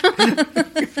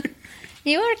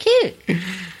 You are cute.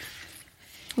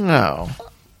 No.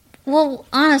 Well,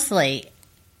 honestly,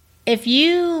 if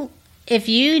you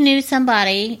knew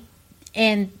somebody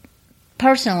and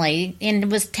personally and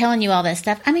was telling you all that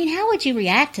stuff, I mean, how would you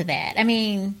react to that? I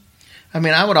mean,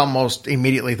 I would almost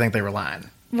immediately think they were lying.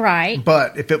 Right.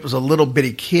 But if it was a little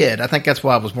bitty kid, I think that's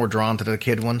why I was more drawn to the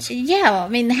kid ones. Yeah, I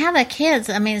mean, how the kids,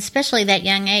 I mean, especially that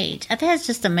young age, I think it's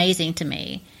just amazing to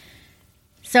me.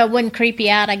 So it wouldn't creep you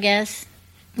out, I guess?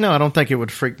 No, I don't think it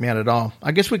would freak me out at all.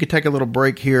 I guess we could take a little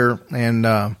break here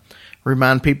and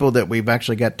remind people that we've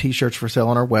actually got T-shirts for sale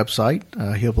on our website,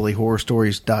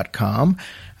 hillbillyhorrorstories.com.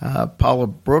 Paula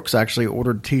Brooks actually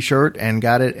ordered a T-shirt and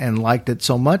got it and liked it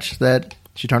so much that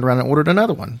she turned around and ordered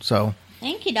another one. So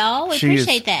thank you, doll. We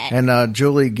appreciate that. And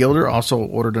Julie Gilder also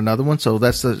ordered another one. So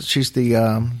those are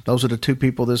the 2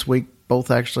 people this week both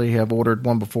actually have ordered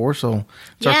one before, so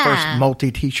it's our first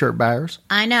multi-T-shirt buyers.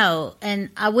 I know, and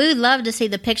we would love to see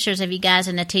the pictures of you guys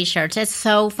in the T-shirts. It's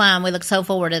so fun. We look so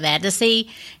forward to that, to see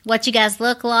what you guys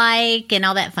look like and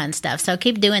all that fun stuff. So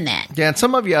keep doing that. Yeah, and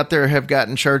some of you out there have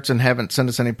gotten shirts and haven't sent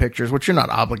us any pictures, which you're not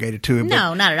obligated to.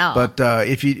 No, not at all. But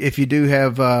if you do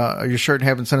have your shirt and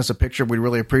haven't sent us a picture, we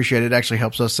really appreciate it. It actually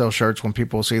helps us sell shirts when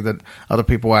people see that other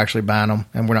people are actually buying them,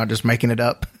 and we're not just making it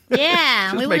up.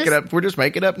 Yeah, we're just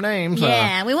making up names.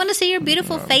 Yeah, we want to see your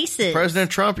beautiful faces. President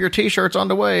Trump, your T-shirt's on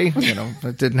the way.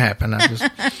 It didn't happen.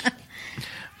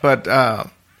 But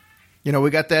we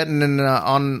got that, and then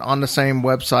on the same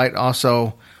website,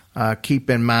 also keep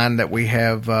in mind that we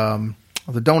have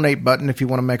the donate button. If you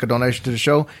want to make a donation to the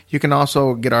show, you can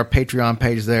also get our Patreon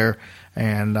page there.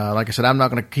 And like I said, I'm not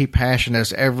going to keep hashing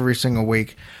this every single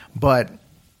week, but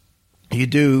you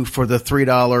do, for the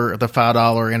 $3, the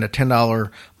 $5, and the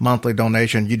 $10 monthly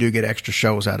donation, you do get extra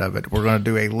shows out of it. We're going to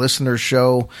do a listener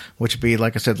show, which will be,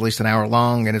 like I said, at least an hour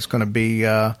long, and it's going to be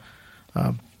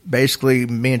basically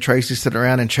me and Tracy sitting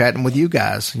around and chatting with you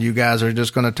guys. You guys are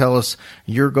just going to tell us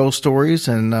your ghost stories,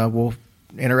 and we'll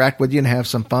interact with you and have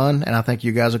some fun, and I think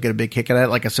you guys will get a big kick out of it.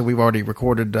 Like I said, we've already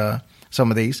recorded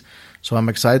some of these, so I'm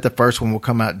excited. The first one will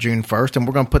come out June 1st, and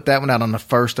we're going to put that one out on the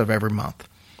 1st of every month.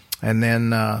 And then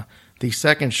the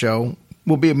second show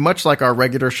will be much like our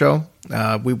regular show.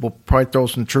 We will probably throw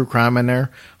some true crime in there.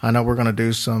 I know we're going to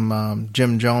do some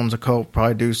Jim Jones occult,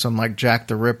 probably do some like Jack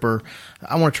the Ripper.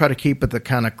 I want to try to keep it the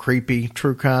kind of creepy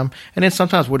true crime. And then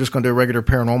sometimes we're just going to do a regular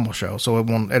paranormal show, so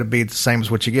it'll be the same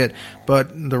as what you get. But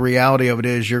the reality of it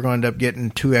is you're going to end up getting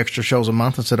 2 extra shows a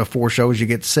month. Instead of 4 shows, you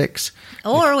get 6.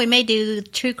 Or we may do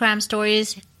true crime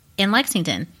stories in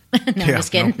Lexington. I'm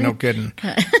just kidding. No kidding.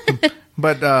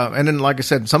 But and then, like I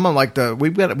said, some of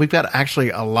we've got actually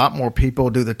a lot more people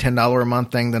do the $10 a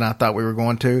month thing than I thought we were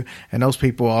going to, and those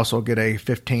people also get a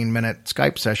 15-minute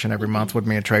Skype session every month with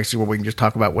me and Tracy, where we can just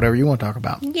talk about whatever you want to talk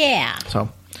about. Yeah. So,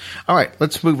 all right,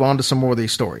 let's move on to some more of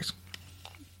these stories.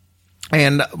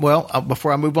 And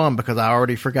before I move on, because I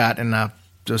already forgot, and I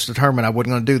just determined I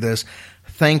wasn't going to do this.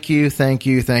 Thank you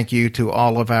to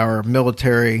all of our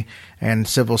military and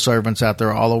civil servants out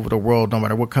there all over the world, no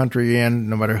matter what country you're in,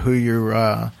 no matter who you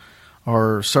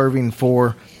are serving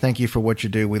for. Thank you for what you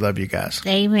do. We love you guys.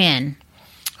 Amen.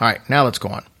 All right, now let's go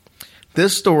on.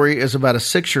 This story is about a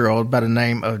 6-year-old by the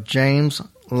name of James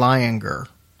Leininger.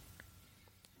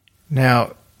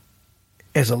 Now,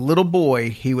 as a little boy,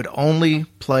 he would only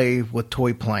play with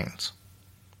toy planes.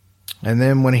 And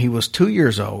then when he was 2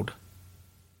 years old,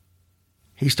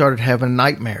 he started having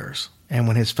nightmares. And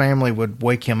when his family would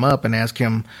wake him up and ask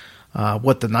him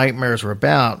what the nightmares were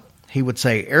about, he would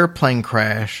say, "Airplane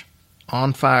crash,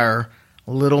 on fire,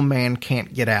 little man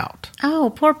can't get out."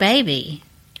 Oh, poor baby.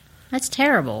 That's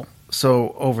terrible.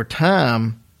 So over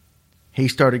time, he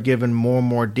started giving more and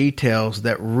more details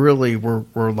that really were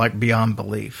like beyond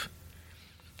belief.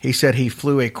 He said he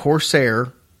flew a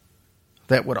Corsair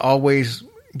that would always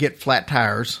get flat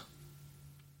tires.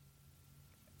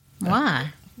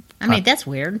 Why? I mean, that's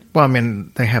weird. Well, I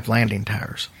mean, they have landing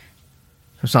tires.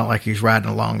 It's not like he's riding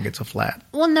along and gets a flat.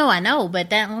 Well, no, I know, but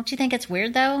don't you think it's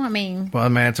weird, though? I mean... Well, I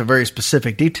mean, it's a very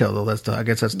specific detail, though. I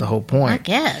guess that's the whole point. I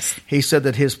guess. He said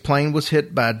that his plane was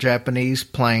hit by a Japanese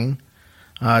plane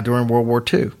during World War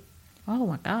II. Oh,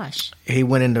 my gosh. He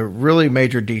went into really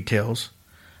major details.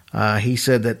 He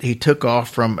said that he took off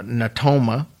from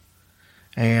Natoma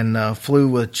and flew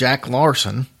with Jack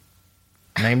Larson,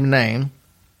 name.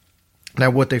 Now,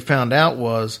 what they found out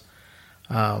was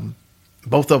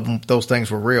both of them, those things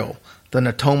were real. The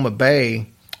Natoma Bay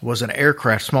was an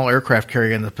small aircraft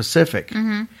carrier in the Pacific.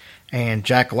 Mm-hmm. And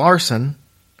Jack Larson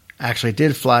actually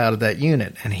did fly out of that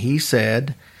unit. And he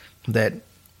said that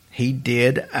he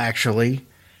did actually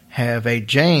have a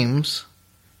James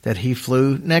that he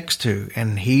flew next to.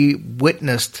 And he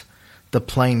witnessed the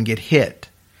plane get hit.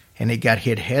 And it got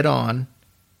hit head on,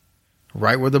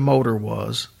 right where the motor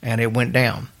was, and it went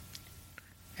down.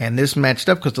 And this matched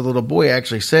up because the little boy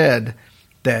actually said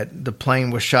that the plane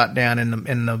was shot down in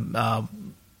the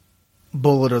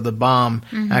bullet or the bomb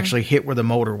actually hit where the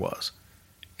motor was.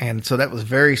 And so that was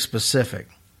very specific.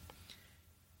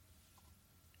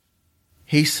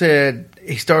 He said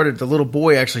the little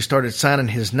boy actually started signing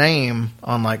his name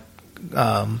on like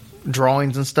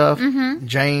drawings and stuff. Mm-hmm.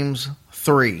 James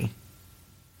 3.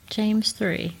 James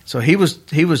 3. So he was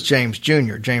James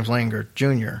Jr., James Leininger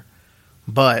Jr.,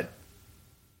 but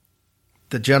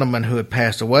the gentleman who had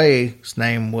passed away, his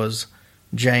name was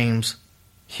James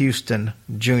Houston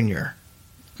Jr.,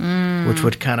 which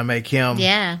would kind of make him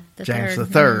the James third. the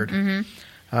Third.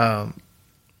 Mm-hmm.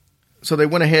 So they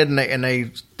went ahead and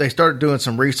they started doing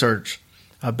some research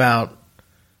about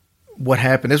what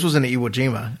happened. This was in Iwo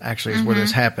Jima, actually, is where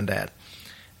this happened at.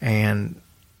 And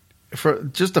for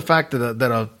just the fact that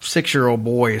a 6-year-old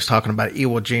boy is talking about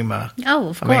Iwo Jima. Oh,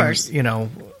 of course. Mean, you know,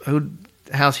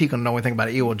 how's he going to know anything about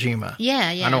Iwo Jima? Yeah.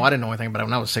 I know I didn't know anything about it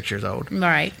when I was 6 years old.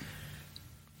 Right.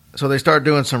 So they started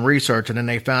doing some research, and then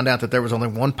they found out that there was only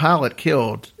one pilot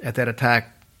killed at that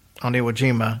attack on Iwo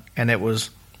Jima, and it was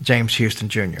James Houston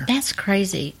Jr. That's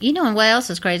crazy. You know what else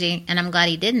is crazy? And I'm glad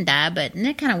he didn't die, but isn't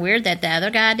it kind of weird that the other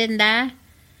guy didn't die?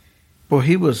 Well,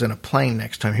 he was in a plane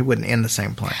next to him. He wasn't in the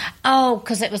same plane. Oh,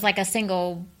 because it was like a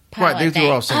single pilot. Right, these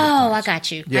were all single planes. I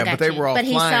got you. Yeah, but they were all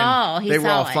flying. They were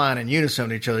all flying in unison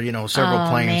with each other. You know, several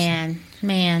planes.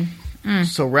 Man.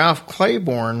 So Ralph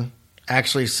Claiborne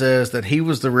actually says that he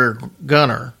was the rear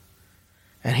gunner,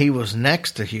 and he was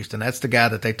next to Houston. That's the guy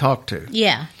that they talked to.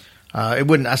 Yeah. I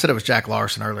said it was Jack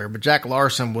Larson earlier, but Jack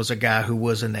Larson was a guy who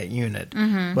was in that unit.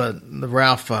 But the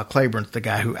Ralph Claiborne's the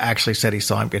guy who actually said he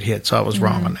saw him get hit, so I was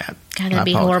wrong on that. God, that'd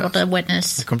be horrible to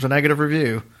witness. Here comes a negative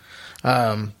review.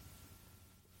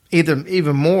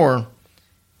 Even more,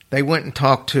 they went and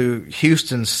talked to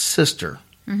Houston's sister,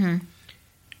 and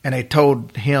they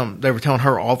were telling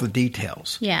her all the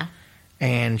details. Yeah.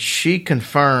 And she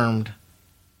confirmed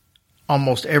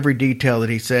almost every detail that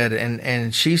he said,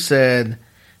 and she said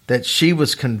that she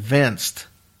was convinced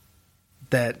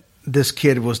that this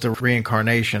kid was the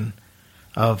reincarnation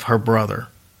of her brother,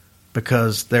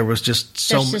 because there was just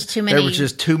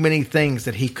too many things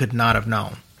that he could not have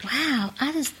known. Wow,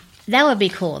 that would be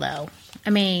cool though.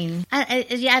 I mean, I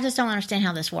just don't understand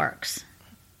how this works.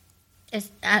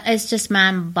 It's just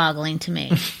mind-boggling to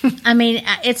me. I mean,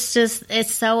 it's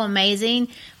so amazing,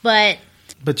 but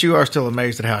you are still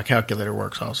amazed at how a calculator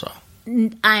works, also.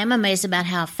 I am amazed about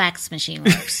how a fax machine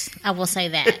works. I will say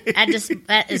that. That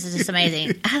is just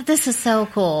amazing. This is so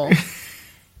cool.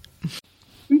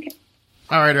 Okay.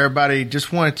 All right, everybody.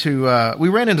 Just wanted to. We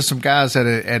ran into some guys at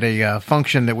a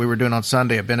function that we were doing on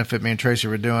Sunday, a benefit me and Tracy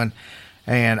were doing,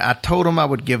 and I told them I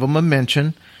would give them a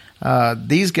mention.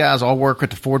 These guys all work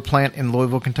at the Ford plant in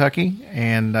Louisville, Kentucky,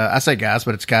 and I say guys,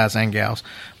 but it's guys and gals.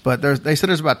 But they said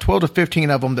there's about 12 to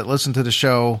 15 of them that listen to the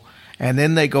show, and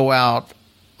then they go out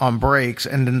on breaks,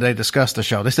 and then they discuss the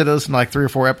show. They said they listen to like 3 or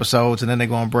 4 episodes, and then they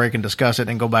go on break and discuss it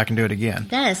and go back and do it again.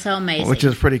 That is so amazing. Which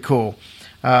is pretty cool.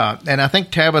 And I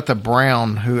think Tabitha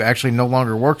Brown, who actually no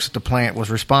longer works at the plant, was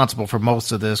responsible for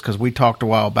most of this, because we talked a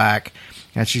while back,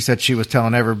 and she said she was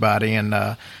telling everybody.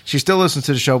 And she still listens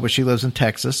to the show, but she lives in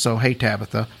Texas. So, hey,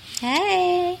 Tabitha.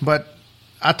 Hey. But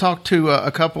I talked to a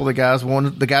couple of the guys.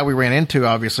 The guy we ran into,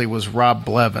 obviously, was Rob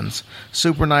Blevins.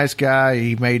 Super nice guy.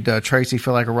 He made Tracy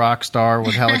feel like a rock star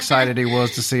with how excited he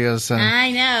was to see us. And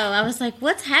I know. I was like,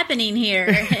 what's happening here?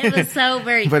 It was so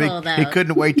very cool, though. He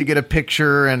couldn't wait to get a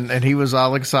picture, and he was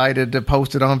all excited to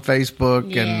post it on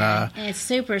Facebook. Yeah, and it's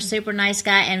super, super nice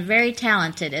guy and very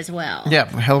talented as well. Yeah,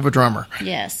 hell of a drummer.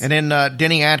 Yes. And then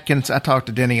Denny Atkins. I talk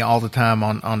to Denny all the time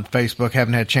on Facebook.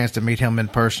 Haven't had a chance to meet him in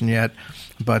person yet,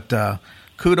 but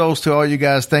kudos to all you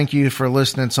guys. Thank you for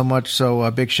listening so much. So a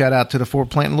big shout out to the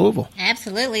Ford plant in Louisville.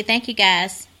 Absolutely. Thank you,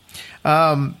 guys.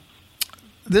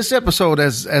 This episode,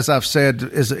 as I've said,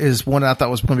 is one I thought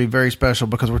was going to be very special,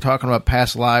 because we're talking about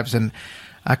past lives, and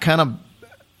I kind of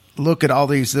look at all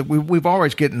these that we've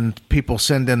always getting people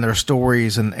send in their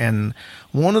stories, and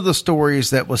one of the stories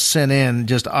that was sent in,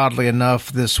 just oddly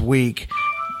enough this week,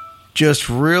 just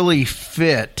really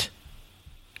fit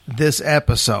this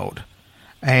episode.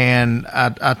 And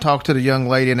I talked to the young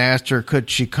lady and asked her, could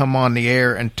she come on the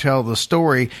air and tell the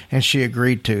story, and she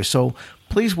agreed to. So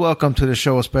please welcome to the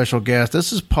show a special guest.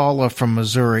 This is Paula from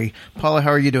Missouri. Paula, how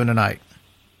are you doing tonight?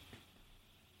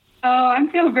 Oh,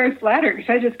 I'm feeling very flattered because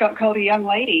I just got called a young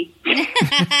lady.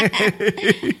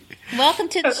 Welcome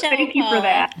to the show, thank you Paula. for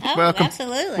that. Oh, welcome.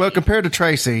 Absolutely. Well, compared to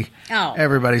Tracy,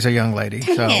 everybody's a young lady.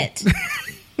 Dang it.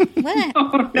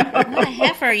 What a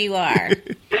heifer you are.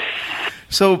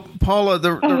 So,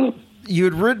 Paula, you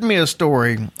had written me a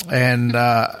story, and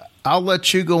I'll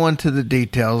let you go into the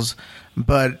details,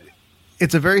 but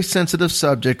it's a very sensitive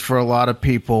subject for a lot of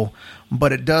people,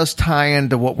 but it does tie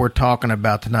into what we're talking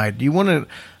about tonight. Do you want to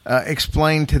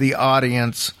explain to the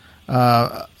audience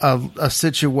a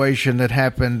situation that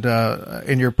happened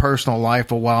in your personal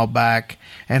life a while back,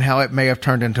 and how it may have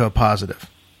turned into a positive?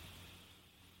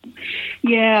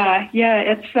 Yeah,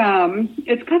 it's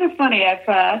kind of funny. I've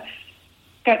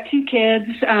got 2 kids,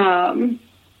 and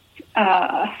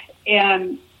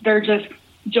they're just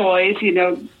joys. You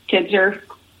know, kids are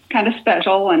kind of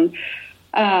special, and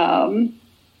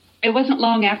it wasn't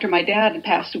long after my dad had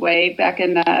passed away back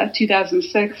in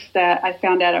 2006 that I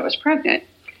found out I was pregnant.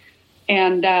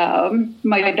 And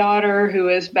my daughter, who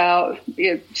was about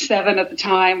 7 at the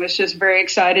time, was just very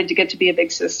excited to get to be a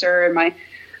big sister. And my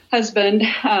husband,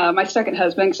 my second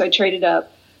husband, because I traded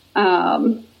up,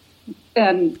 and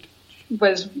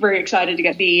was very excited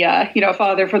to be a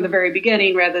father from the very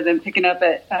beginning rather than picking up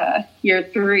at year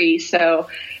 3,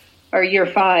 or year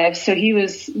 5. So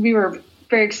we were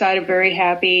very excited, very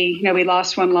happy. We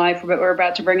lost one life, but we're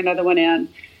about to bring another one in.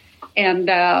 And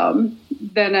then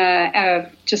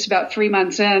just about 3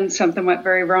 months in, something went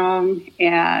very wrong,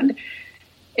 and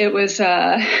it was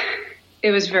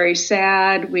very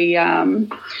sad. We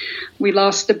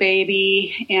lost the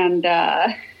baby, and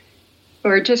we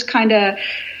were just kind of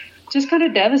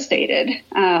devastated.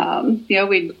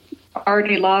 We'd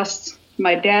already lost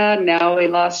my dad. Now we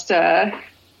lost a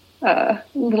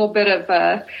little bit of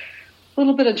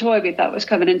joy we thought was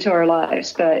coming into our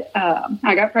lives. But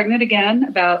I got pregnant again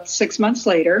about 6 months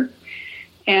later,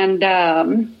 and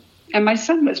my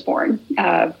son was born.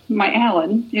 My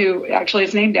Alan, who actually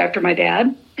is named after my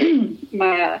dad.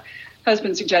 My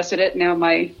husband suggested it. Now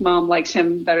my mom likes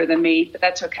him better than me, but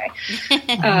that's okay.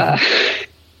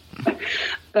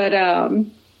 But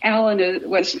Alan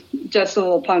was just a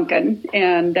little pumpkin,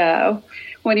 and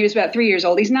when he was about 3 years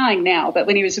old, he's 9 now, but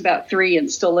when he was about 3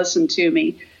 and still listened to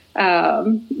me,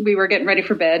 we were getting ready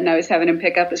for bed, and I was having him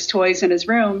pick up his toys in his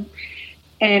room,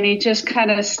 and he just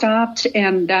kind of stopped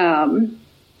and kind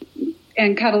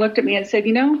of looked at me and said,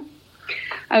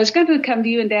 I was going to come to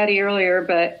you and Daddy earlier,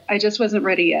 but I just wasn't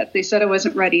ready yet. They said I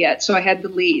wasn't ready yet, so I had to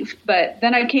leave. But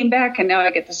then I came back, and now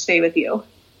I get to stay with you.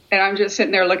 And I'm just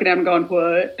sitting there looking at him going,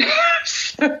 what?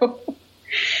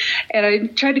 And I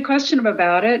tried to question him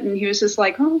about it, and he was just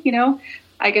like,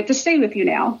 I get to stay with you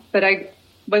now, but I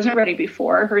wasn't ready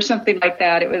before, or something like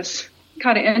that. It was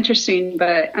kind of interesting,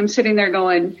 but I'm sitting there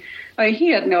going,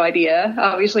 he had no idea,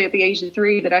 obviously at the age of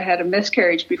 3, that I had a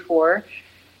miscarriage before.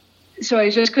 So I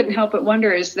just couldn't help but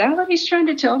wonder, is that what he's trying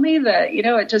to tell me, that,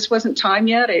 it just wasn't time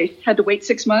yet? I had to wait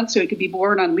 6 months so he could be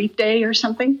born on leap day or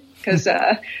something, because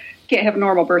can't have a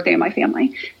normal birthday in my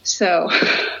family. So,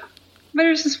 but it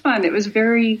was just fun. It was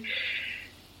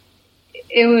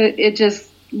it just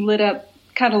lit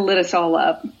us all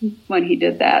up when he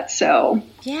did that. So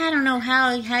yeah, I don't know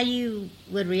how you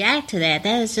would react to that.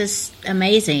 That is just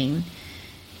amazing.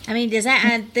 I mean, is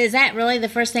that really the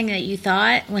first thing that you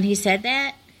thought when he said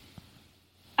that?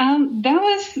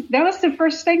 That was the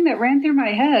first thing that ran through my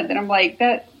head, and I'm like,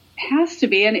 that has to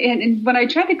be. And when I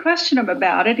tried to question him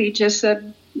about it, he just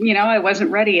said, I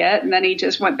wasn't ready yet. And then he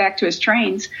just went back to his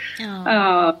trains.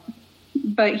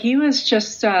 But he was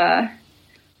just, it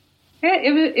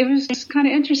was just kind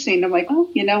of interesting. I'm like, oh,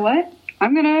 you know what?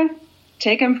 I'm going to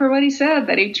take him for what he said,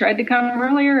 that he tried to come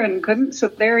earlier and couldn't. So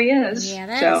there he is. Yeah,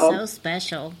 that is so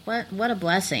special. What a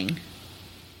blessing.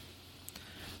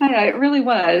 It really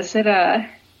was.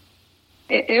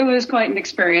 It was quite an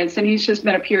experience, and he's just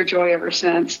been a pure joy ever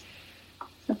since.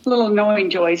 A little annoying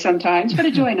joy sometimes, but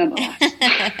a joy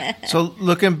nonetheless. So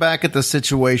looking back at the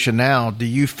situation now, do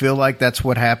you feel like that's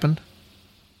what happened?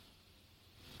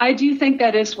 I do think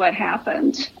that is what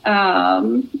happened.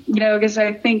 Because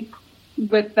I think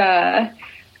with Dad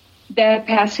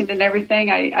passing and everything,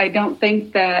 I don't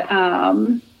think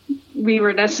that we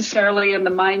were necessarily in the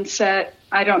mindset.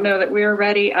 I don't know that we were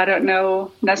ready. I don't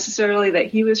know necessarily that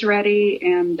he was ready.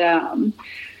 And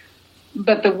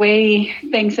but the way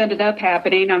things ended up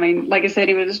happening, I mean, like I said,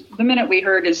 the minute we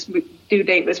heard his due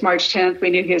date was March 10th, we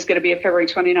knew he was going to be a February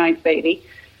 29th baby,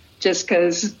 just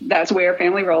because that's the way our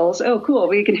family rolls. Oh, cool.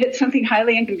 We can hit something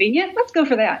highly inconvenient. Let's go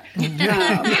for that.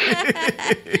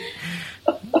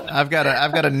 I've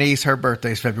got a niece. Her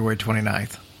birthday's February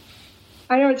 29th.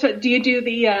 I know. So do you do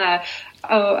the,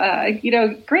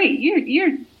 great.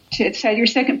 It's your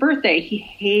second birthday. He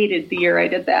hated the year I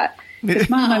did that. Because,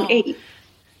 Mom, I'm 8.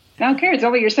 I don't care. It's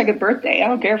only your second birthday. I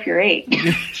don't care if you're 8.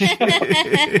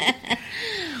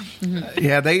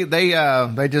 Yeah,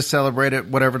 they just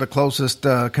celebrated whatever the closest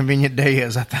convenient day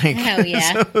is, I think. Oh,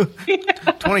 yeah. So,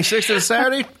 26th is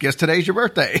Saturday. Guess today's your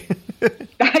birthday.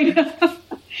 I know.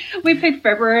 We picked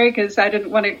February because I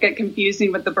didn't want to get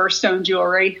confusing with the birthstone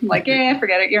jewelry. I'm like,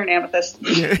 forget it. You're an amethyst.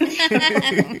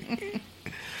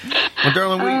 Well,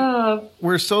 darling,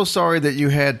 we're so sorry that you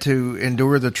had to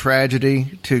endure the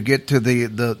tragedy to get to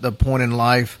the point in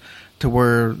life to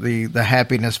where the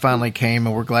happiness finally came,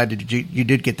 and we're glad that you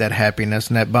did get that happiness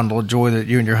and that bundle of joy that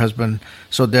you and your husband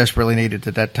so desperately needed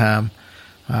at that time.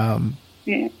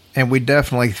 And we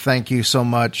definitely thank you so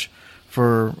much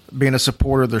for being a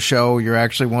supporter of the show. You're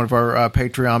actually one of our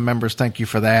Patreon members. Thank you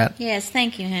for that. Yes,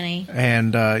 thank you, honey.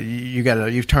 And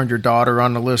you've turned your daughter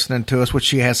on to listening to us, which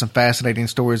she has some fascinating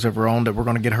stories of her own that we're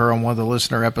going to get her on one of the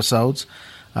listener episodes.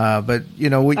 But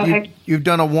you've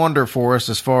done a wonder for us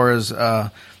as far as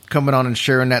coming on and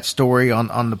sharing that story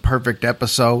on the perfect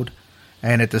episode,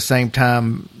 and at the same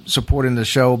time supporting the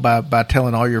show by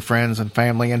telling all your friends and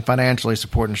family and financially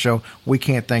supporting the show. We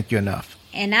can't thank you enough.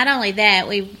 And not only that,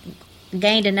 we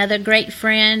gained another great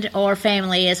friend or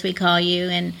family, as we call you,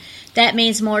 and that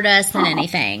means more to us than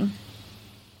anything.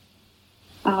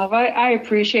 I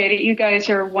appreciate it. You guys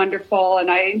are wonderful, and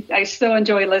I still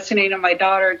enjoy listening. And my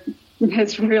daughter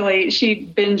she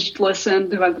binge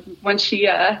listened once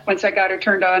I got her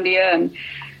turned on to you, and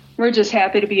we're just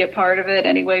happy to be a part of it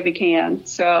any way we can.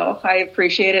 So I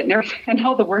appreciate it and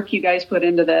all the work you guys put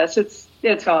into this.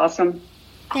 It's awesome.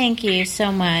 Thank you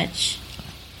so much.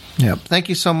 Yep. Thank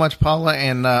you so much, Paula,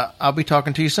 and I'll be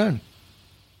talking to you soon.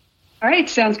 All right.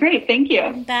 Sounds great. Thank you.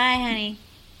 Bye, honey.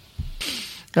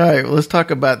 All right. Well, let's talk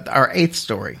about our 8th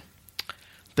story.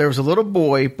 There was a little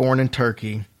boy born in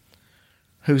Turkey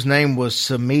whose name was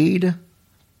Samid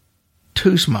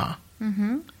Tusma.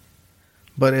 Mm-hmm.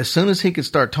 But as soon as he could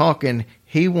start talking,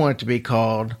 he wanted to be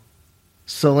called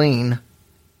Celine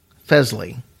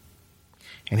Fesley.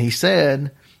 And he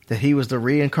said that he was the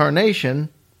reincarnation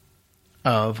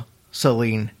of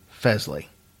Celine Fesley.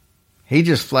 He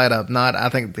just flat up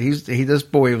this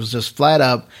boy was just flat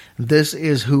up, this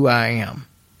is who I am.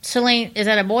 Celine, is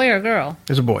that a boy or a girl?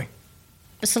 It's a boy.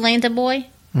 Celine's a boy?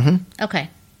 Mm-hmm. Okay.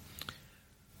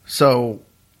 So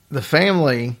the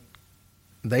family,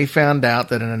 they found out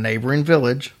that in a neighboring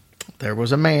village, there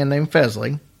was a man named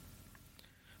Fesley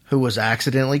who was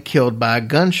accidentally killed by a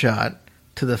gunshot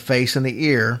to the face and the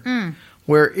ear,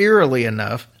 where eerily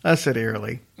enough, I said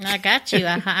eerily. I got you.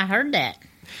 I heard that.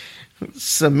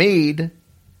 Samid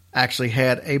actually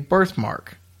had a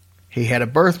birthmark. He had a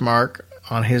birthmark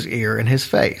on his ear and his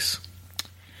face.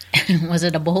 Was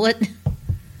it a bullet?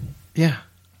 Yeah.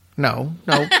 No.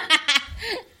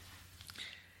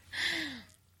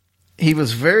 He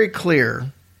was very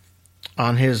clear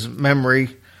on his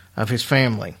memory of his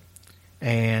family.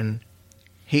 And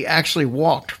he actually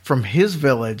walked from his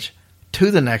village to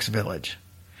the next village.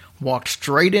 Walked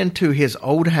straight into his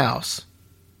old house.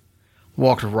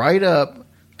 Walked right up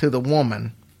to the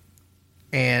woman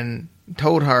and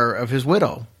told her of his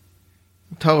widow.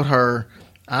 Told her,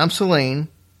 I'm Celine,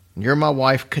 you're my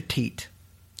wife, Katit.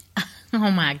 Oh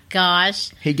my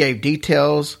gosh. He gave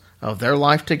details of their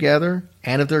life together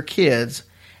and of their kids,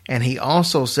 and he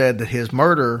also said that his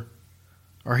murder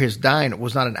or his dying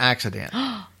was not an accident.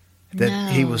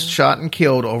 That he was shot and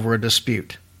killed over a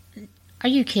dispute. Are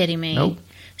you kidding me? Nope.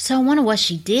 So I wonder what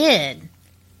she did.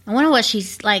 I wonder what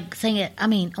she's like saying. I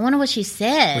wonder what she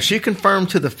said. Well, she confirmed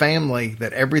to the family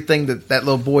that everything that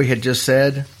little boy had just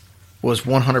said was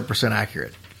 100%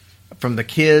 accurate. From the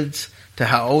kids to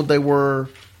how old they were,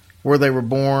 where they were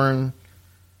born,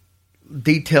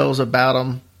 details about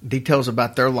them, details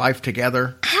about their life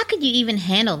together. How could you even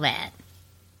handle that?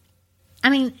 I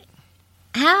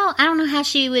don't know how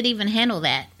she would even handle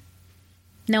that,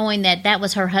 knowing that that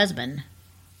was her husband.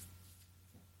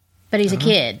 But he's a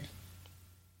kid.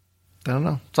 I don't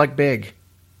know. It's like Big.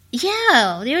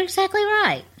 Yeah, you're exactly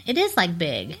right. It is like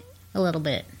Big. A little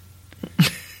bit.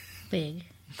 Big.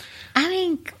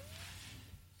 I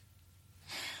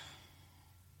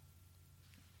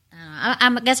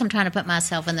guess I'm trying to put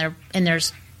myself in their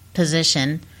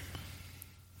position.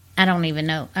 I don't even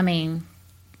know.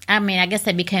 I guess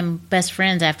they became best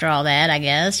friends after all that, I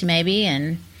guess, maybe.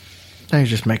 And he's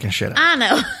just making shit up. I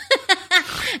know.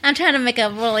 I'm trying to make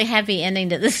a really happy ending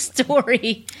to this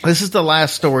story. This is the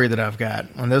last story that I've got.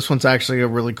 And this one's actually a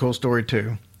really cool story,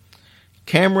 too.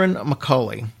 Cameron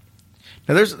McCauley.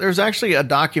 Now, there's actually a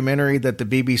documentary that the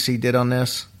BBC did on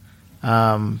this.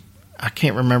 I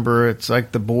can't remember. It's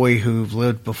like The Boy Who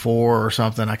Lived Before or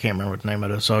something. I can't remember what the name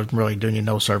of it is, so I'm really doing you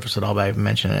no service at all by even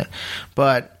mentioning it.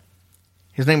 But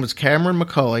his name was Cameron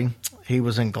McCauley. He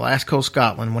was in Glasgow,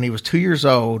 Scotland. When he was 2 years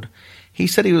old, he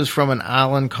said he was from an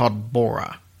island called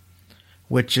Bora,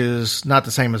 which is not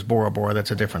the same as Bora Bora.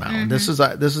 That's a different island.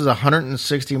 Mm-hmm. This is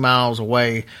 160 miles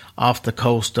away off the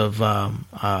coast of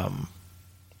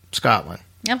Scotland.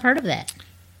 I've heard of that.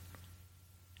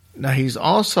 Now, he's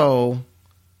also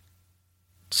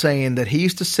saying that he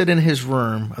used to sit in his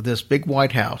room of this big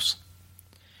white house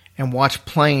and watch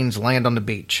planes land on the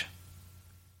beach.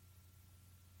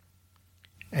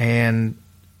 And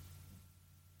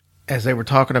as they were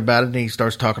talking about it, he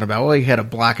starts talking about, he had a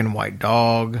black and white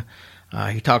dog.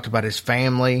 He talked about his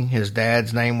family. His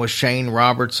dad's name was Shane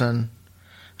Robertson.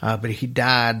 but he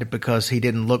died because he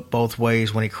didn't look both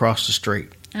ways when he crossed the street.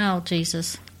 Oh,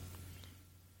 Jesus.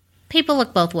 People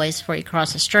look both ways before you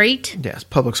cross the street. Yes,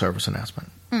 public service announcement.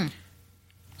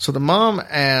 So the mom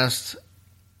asked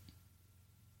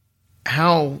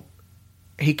how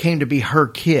he came to be her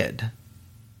kid.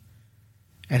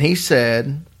 And he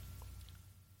said,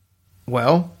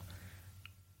 well,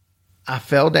 I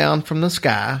fell down from the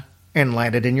sky and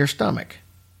landed in your stomach.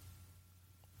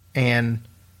 And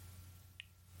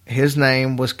his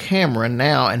name was Cameron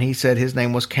now, and he said his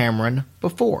name was Cameron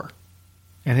before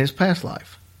in his past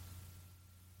life.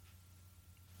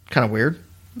 Kind of weird.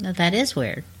 That is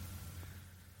weird.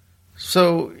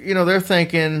 So, they're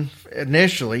thinking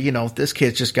initially, this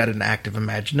kid's just got an active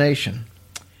imagination.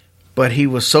 But he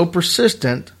was so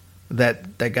persistent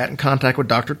that they got in contact with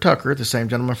Dr. Tucker, the same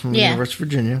gentleman from the University of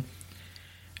Virginia,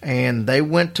 and they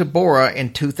went to Bora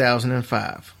in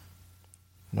 2005.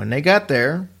 When they got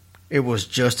there, it was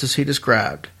just as he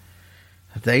described.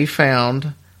 They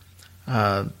found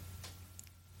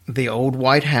the old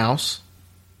white house.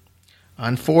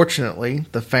 Unfortunately,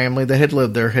 the family that had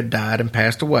lived there had died and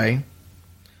passed away,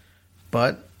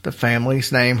 but the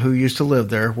family's name who used to live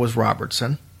there was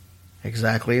Robertson,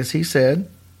 exactly as he said.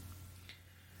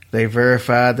 They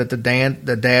verified that the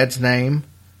dad's name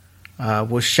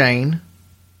was Shane,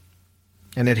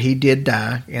 and that he did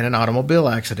die in an automobile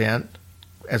accident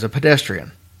as a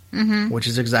pedestrian, which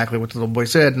is exactly what the little boy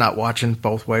said, not watching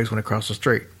both ways when he crossed the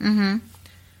street.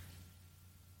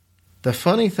 The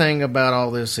funny thing about all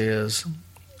this is,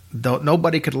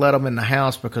 nobody could let them in the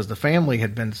house because the family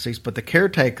had been deceased, but the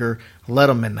caretaker let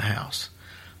them in the house.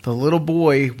 The little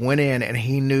boy went in and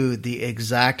he knew the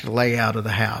exact layout of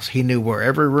the house. He knew where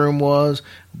every room was,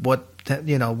 where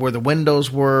the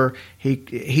windows were.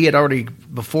 He had already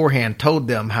beforehand told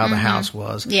them how the house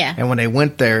was. Yeah. And when they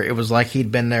went there, it was like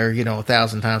he'd been there,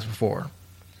 1,000 times before.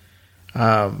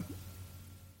 That's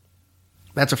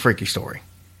a freaky story.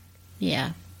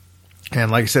 Yeah. And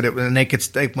like I said,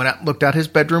 they went out, looked out his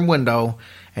bedroom window,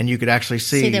 and you could actually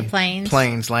see the planes.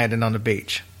 Planes landing on the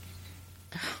beach.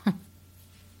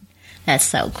 That's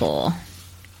so cool.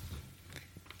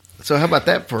 So how about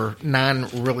that for 9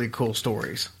 really cool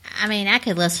stories? I mean, I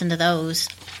could listen to those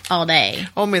all day.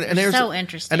 Oh, I mean, and there's so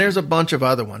interesting. And there's a bunch of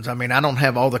other ones. I mean, I don't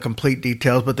have all the complete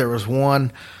details, but there was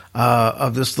one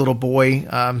of this little boy.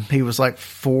 He was like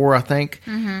 4, I think,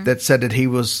 that said that he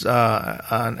was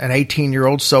an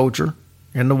 18-year-old soldier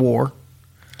in the war.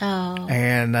 Oh.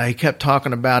 And he kept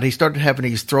talking about, he started having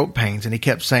these throat pains, and he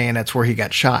kept saying that's where he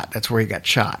got shot. That's where he got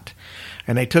shot.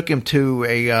 And they took him to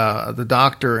the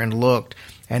doctor and looked,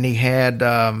 and he had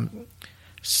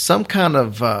some kind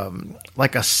of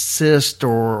like a cyst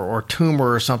or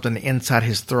tumor or something inside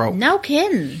his throat. No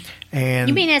kidding. And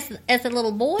you mean as a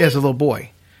little boy? As a little boy.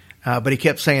 But he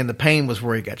kept saying the pain was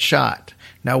where he got shot.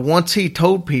 Now, once he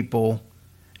told people,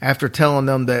 after telling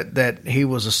them that he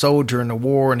was a soldier in the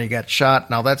war and he got shot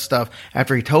and all that stuff,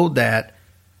 after he told that,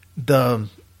 the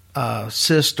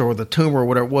cyst or the tumor or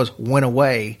whatever it was went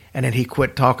away, and then he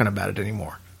quit talking about it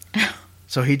anymore.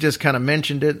 So he just kind of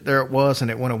mentioned it, there it was,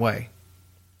 and it went away.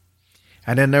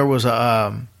 And then there was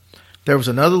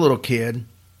another little kid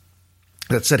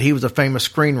that said he was a famous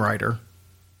screenwriter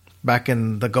back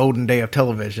in the golden day of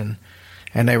television,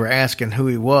 and they were asking who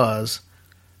he was,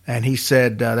 and he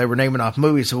said they were naming off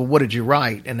movies. So, well, what did you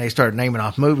write? And they started naming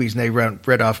off movies, and they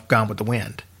read off Gone with the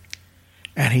Wind.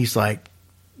 And he's like,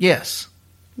 yes.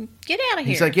 Get out of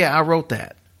here. He's like, yeah, I wrote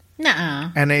that.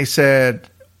 Nuh-uh. And they said,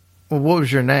 well, what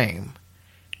was your name?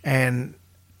 And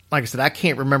like I said, I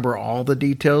can't remember all the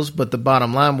details, but the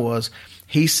bottom line was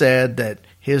he said that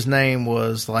his name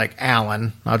was like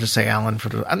Alan. I'll just say Alan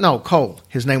Cole.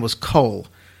 His name was Cole.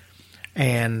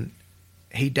 And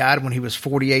he died when he was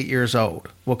 48 years old.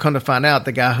 Well, come to find out,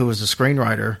 the guy who was the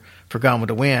screenwriter for Gone with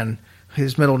the Wind,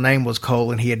 his middle name was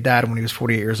Cole, and he had died when he was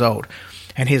 48 years old.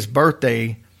 And his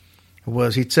birthday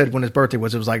was, he said when his birthday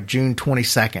was, it was like June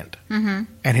 22nd. Mm-hmm.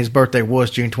 And his birthday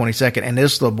was June 22nd. And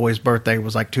this little boy's birthday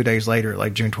was like 2 days later,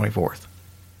 like June 24th.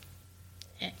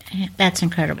 That's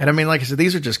incredible. And I mean, like I said,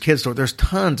 these are just kids' stories. There's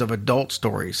tons of adult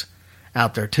stories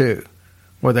out there too,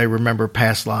 where they remember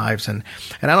past lives. And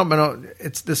I don't know,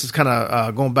 this is kind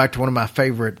of going back to one of my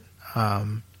favorite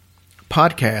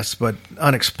podcasts, but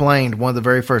Unexplained, one of the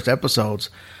very first episodes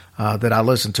that I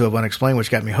listened to of Unexplained,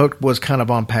 which got me hooked, was kind of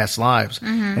on past lives.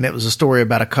 Mm-hmm. And it was a story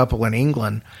about a couple in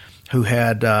England who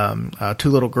had 2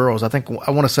 little girls. I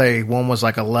want to say one was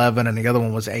like 11 and the other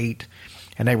one was 8.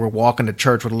 And they were walking to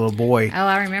church with a little boy. Oh,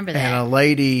 I remember that. And a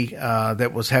lady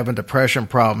that was having depression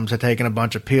problems had taken a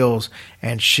bunch of pills,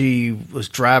 and she was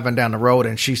driving down the road,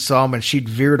 and she saw him, and she'd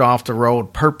veered off the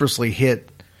road, purposely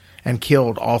hit and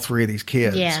killed all 3 of these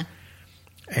kids. Yeah.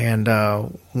 And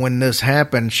when this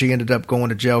happened, she ended up going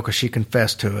to jail because she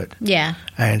confessed to it. Yeah.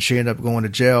 And she ended up going to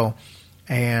jail.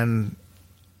 And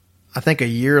I think a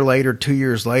year later, 2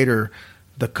 years later,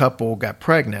 the couple got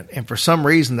pregnant. And for some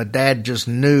reason, the dad just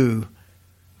knew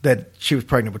that she was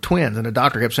pregnant with twins. And the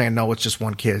doctor kept saying, no, it's just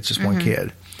one kid. It's just one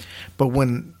kid. But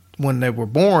when they were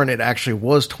born, it actually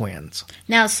was twins.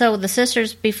 Now, so the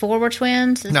sisters before were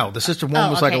twins? No, the sister one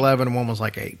was like 11 and one was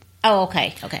like 8. Oh,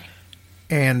 okay.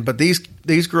 But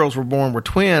these girls were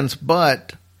twins,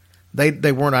 but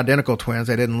they weren't identical twins.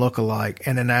 They didn't look alike.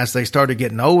 And then as they started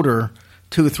getting older,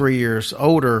 2 or 3 years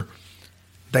older,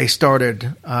 they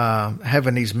started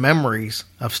having these memories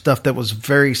of stuff that was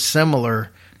very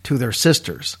similar to their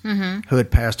sisters who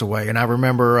had passed away. And I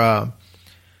remember,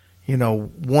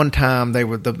 one time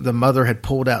the mother had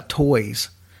pulled out toys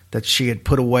that she had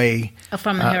put away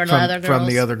from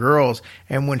the other girls.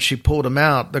 And when she pulled them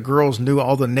out, the girls knew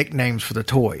all the nicknames for the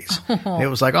toys. It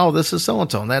was like, oh, this is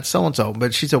so-and-so and that's so-and-so.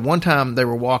 But she said one time they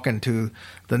were walking to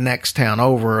the next town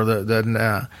over,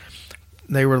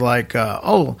 they were like,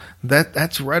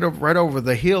 that's right over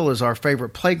the hill is our favorite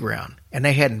playground. And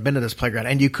they hadn't been to this playground.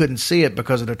 And you couldn't see it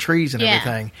because of the trees and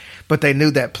everything. But they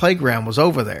knew that playground was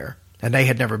over there. And they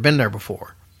had never been there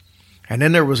before. And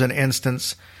then there was an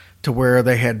instance to where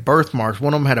they had birthmarks.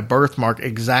 One of them had a birthmark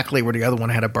exactly where the other one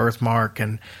had a birthmark.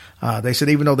 And they said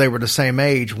even though they were the same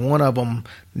age, one of them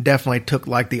definitely took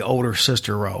like the older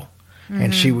sister role.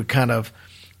 And she would kind of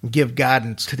give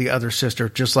guidance to the other sister,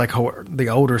 just like the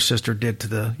older sister did to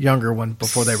the younger one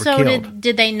before they were killed. So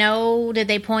did they know, did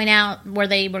they point out where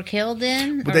they were killed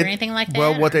then or anything like that?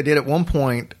 Well, what they did at one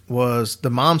point was the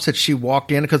mom said she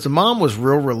walked in because the mom was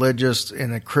real religious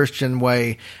in a Christian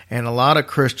way. And a lot of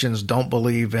Christians don't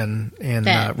believe in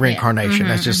reincarnation.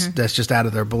 That's just out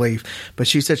of their belief. But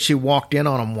she said she walked in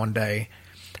on them one day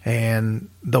and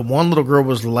the one little girl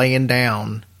was laying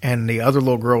down and the other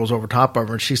little girl was over top of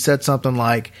her. And she said something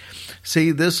like, see,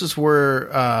 this is where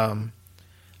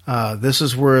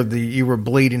you were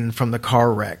bleeding from the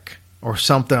car wreck or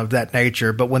something of that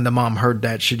nature. But when the mom heard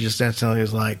that, she just instantly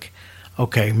was like,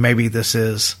 okay, maybe this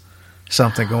is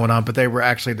something going on. But they were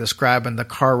actually describing the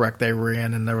car wreck they were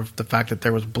in and the fact that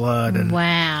there was blood and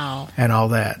and all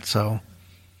that. So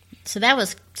that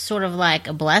was sort of like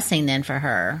a blessing then for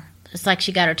her. It's like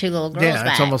she got her 2 little girls back.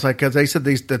 Yeah, it's almost like, because they said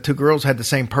the 2 girls had the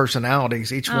same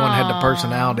personalities. Each one had the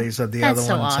personalities of the other ones.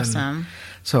 That's so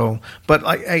awesome. But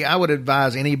I would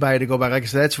advise anybody to go back. Like I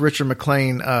said, that's Richard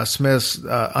McLean Smith's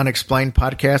Unexplained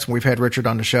podcast. And we've had Richard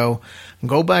on the show.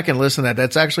 Go back and listen to that.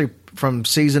 That's actually from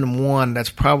season 1. That's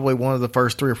probably one of the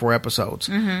first 3 or 4 episodes.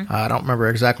 I don't remember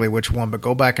exactly which one, but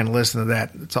go back and listen to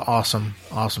that. It's an awesome,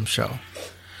 awesome show.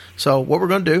 So what we're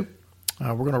going to do,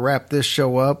 we're going to wrap this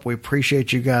show up. We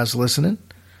appreciate you guys listening.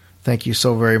 Thank you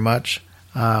so very much.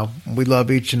 We love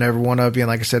each and every one of you. And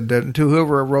like I said, to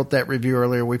whoever wrote that review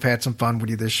earlier, we've had some fun with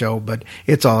you this show, but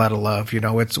it's all out of love.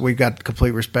 We've got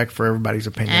complete respect for everybody's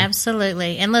opinion.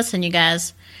 Absolutely. And listen, you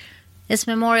guys, it's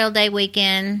Memorial Day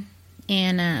weekend,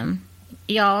 and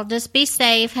y'all just be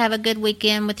safe. Have a good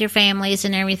weekend with your families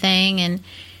and everything. And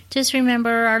just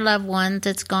remember our loved ones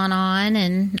that's gone on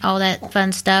and all that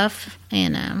fun stuff.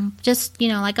 And just,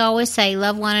 like I always say,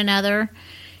 love one another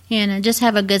and just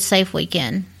have a good, safe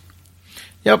weekend.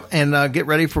 Yep, and get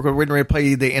ready for we're ready to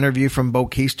play the interview from Bo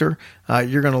Keister.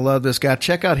 You're going to love this guy.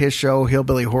 Check out his show,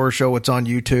 Hillbilly Horror Show. It's on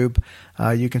YouTube.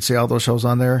 You can see all those shows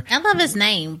on there. I love his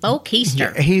name, Bo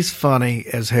Keister. Yeah, he's funny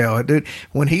as hell, dude.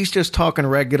 When he's just talking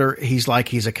regular, he's like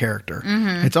he's a character.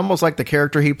 It's almost like the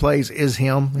character he plays is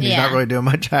him. He's not really doing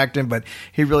much acting, but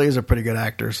he really is a pretty good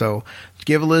actor. So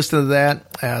give a listen to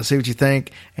that. See what you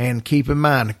think, and keep in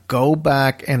mind, go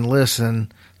back and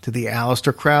listen to the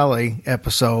Aleister Crowley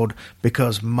episode,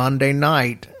 because Monday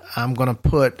night I'm going to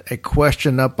put a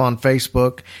question up on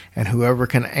Facebook, and whoever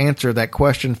can answer that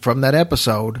question from that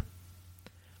episode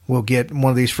will get one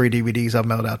of these free DVDs I've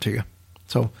mailed out to you.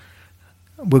 So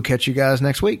we'll catch you guys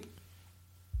next week.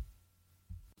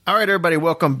 All right, everybody,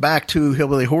 welcome back to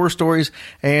Hillbilly Horror Stories,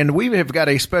 and we have got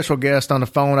a special guest on the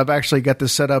phone. I've actually got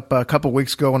this set up a couple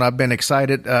weeks ago, and I've been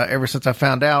excited ever since I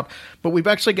found out. But we've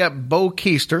actually got Bo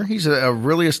Keister. He's a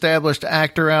really established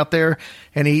actor out there,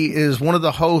 and he is one of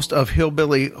the hosts of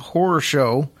Hillbilly Horror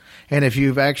Show. And if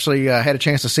you've actually had a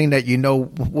chance to see that, you know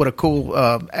what a cool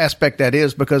aspect that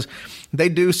is, because they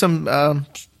do some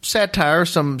satire,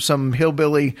 some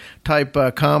hillbilly type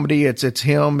comedy. It's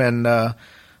him and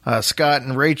Scott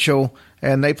and Rachel,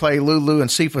 and they play Lulu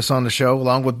and Cephas on the show,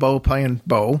 along with Bo playing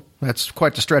Bo. That's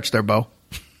quite the stretch there, Bo.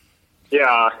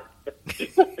 Yeah.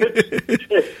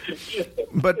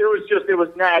 But it was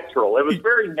natural. It was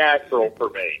very natural for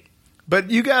me. But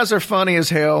you guys are funny as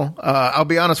hell. I'll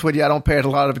be honest with you. I don't pay a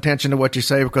lot of attention to what you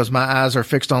say because my eyes are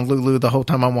fixed on Lulu the whole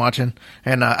time I'm watching.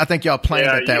 And I think y'all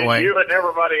planned it that way. You and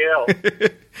everybody else.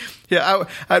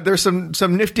 Yeah, there's some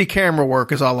nifty camera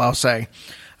work is all I'll say.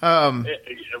 No,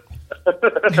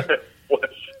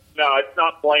 it's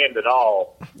not planned at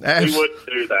all. We wouldn't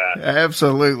do that.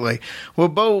 Absolutely. Well,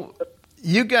 Bo,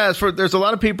 you guys, there's a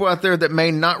lot of people out there that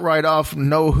may not right off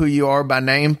know who you are by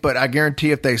name, but I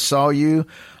guarantee if they saw you,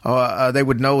 they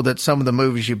would know that some of the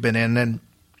movies you've been in. And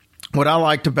what I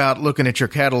liked about looking at your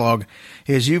catalog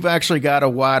is you've actually got a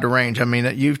wide range. I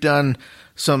mean, you've done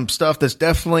some stuff that's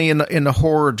definitely in the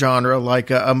horror genre, like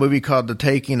a movie called The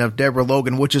Taking of Deborah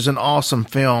Logan, which is an awesome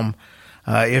film.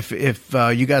 If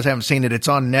you guys haven't seen it, it's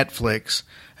on Netflix.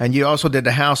 And you also did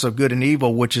The House of Good and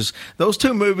Evil, which is those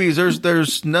two movies.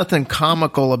 There's nothing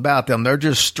comical about them. They're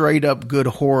just straight up good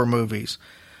horror movies.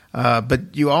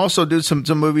 But you also did some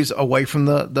movies away from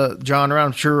the genre.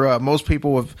 I'm sure most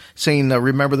people have seen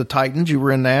Remember the Titans. You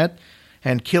were in that,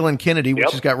 and Killing Kennedy,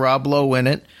 which has got Rob Lowe in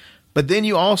it. But then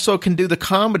you also can do the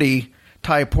comedy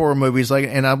type horror movies,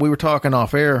 we were talking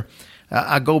off air.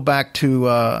 I go back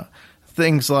to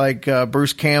things like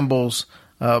Bruce Campbell's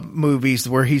movies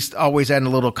where he's always adding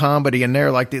a little comedy in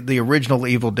there, like the original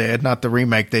Evil Dead, not the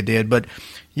remake they did. But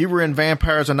you were in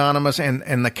Vampires Anonymous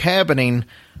and The Cabining,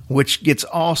 which gets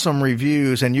awesome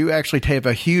reviews, and you actually take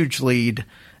a huge lead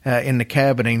in The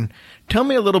Cabining. Tell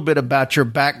me a little bit about your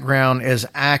background as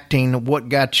acting, what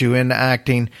got you into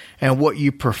acting, and what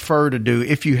you prefer to do,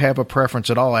 if you have a preference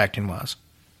at all acting-wise.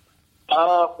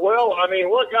 Well, I mean,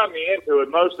 what got me into it,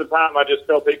 most of the time I just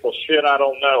tell people, shit, I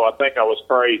don't know. I think I was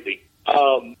crazy.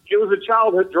 It was a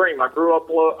childhood dream. I grew up,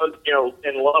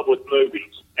 in love with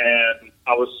movies, and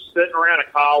I was sitting around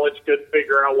at college, couldn't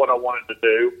figure out what I wanted to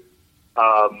do.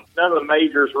 None of the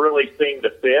majors really seemed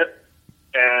to fit.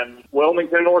 And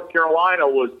Wilmington, North Carolina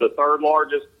was the third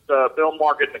largest film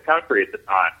market in the country at the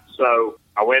time. So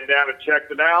I went down and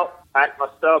checked it out, packed my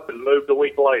stuff, and moved a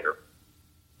week later.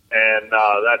 And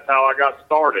that's how I got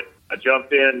started. I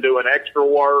jumped in doing extra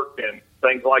work and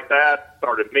things like that,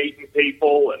 started meeting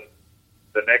people, and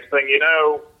the next thing you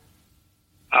know,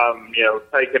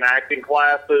 taking acting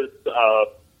classes,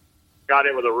 got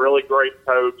in with a really great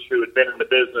coach who had been in the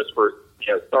business for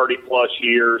 30-plus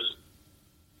years,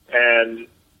 and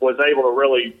was able to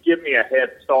really give me a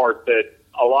head start that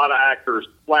a lot of actors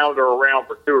flounder around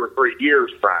for 2 or 3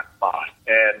 years trying to find.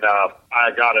 And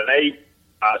I got an 8.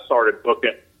 I started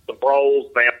booking some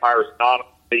roles. Vampires Anonymous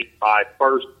being my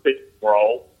first big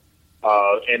role.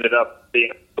 Ended up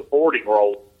being a supporting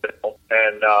role.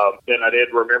 And then I did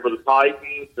Remember the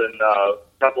Titans and a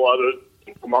couple other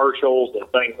commercials and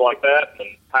things like that, and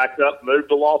packed up and moved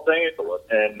to Los Angeles.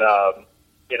 And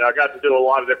I got to do a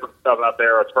lot of different stuff out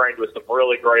there. I trained with some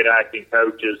really great acting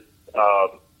coaches, a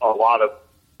lot of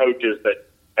coaches that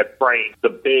have trained the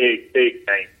big names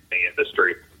in the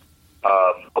industry.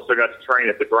 Also got to train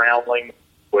at the Groundling,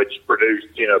 which produced,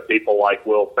 people like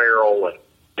Will Ferrell and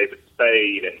David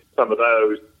Spade and some of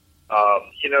those.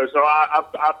 So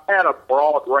I've had a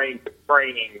broad range of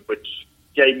training, which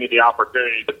gave me the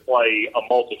opportunity to play a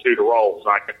multitude of roles.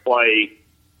 I can play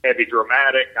heavy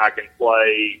dramatic, I can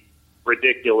play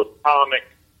ridiculous comic,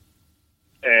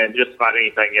 and just about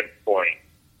anything in between.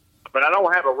 But I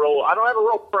don't have a real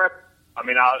preference. I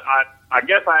mean, I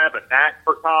guess I have a knack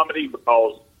for comedy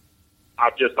because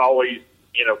I've just always,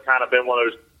 kind of been one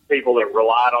of those people that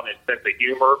relied on his sense of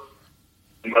humor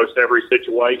in most every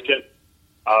situation.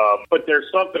 But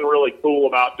there's something really cool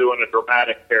about doing a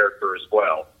dramatic character as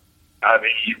well. I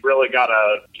mean, you really got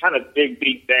to kind of dig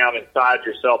deep down inside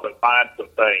yourself and find some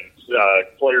things,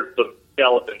 clear some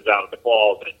skeletons out of the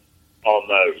closet on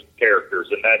those characters,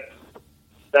 and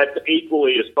that's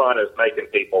equally as fun as making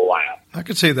people laugh. I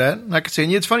could see that. I could see.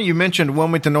 And it's funny you mentioned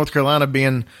Wilmington, North Carolina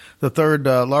being the third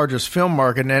largest film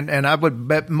market, and I would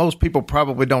bet most people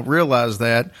probably don't realize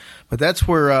that, but that's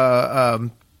where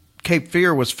Cape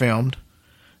Fear was filmed,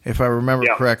 if I remember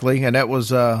correctly, and that was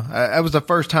the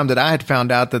first time that I had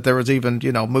found out that there was even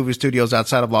movie studios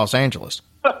outside of Los Angeles.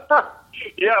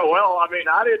 Yeah, well, I mean,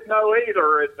 I didn't know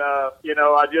either, and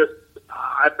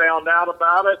I found out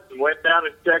about it and went down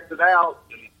and checked it out.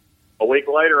 And a week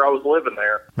later, I was living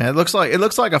there. Man, it looks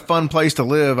like a fun place to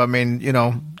live. I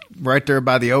mean, right there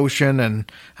by the ocean,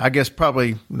 and I guess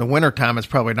probably in the wintertime it's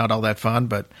probably not all that fun,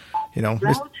 but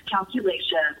Route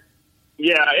calculation.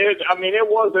 Yeah, it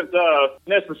wasn't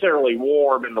necessarily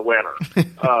warm in the winter,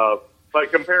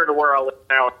 but compared to where I live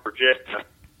now in Virginia,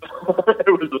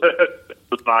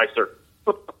 it was nicer.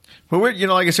 Well, we're,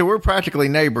 like I said, we're practically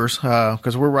neighbors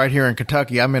because we're right here in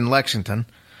Kentucky. I'm in Lexington,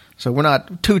 so we're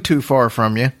not too far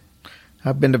from you.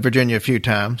 I've been to Virginia a few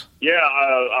times. Yeah,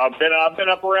 I've been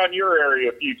up around your area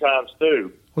a few times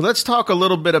too. Well, let's talk a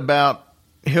little bit about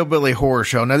Hillbilly Horror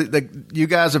Show. Now, you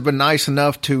guys have been nice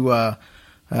enough to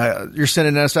you're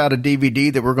sending us out a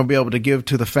DVD that we're going to be able to give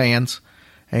to the fans.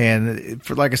 And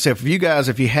like I said, for you guys,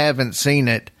 if you haven't seen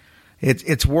it,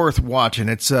 it's worth watching.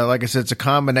 It's like I said, it's a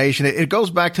combination. It goes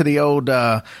back to the old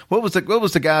what was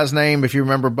the guy's name, if you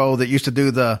remember, Bo, that used to do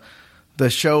the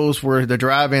shows where the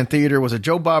drive-in theater, was it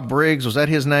Joe Bob Briggs? Was that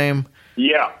his name?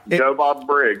 Yeah, Joe Bob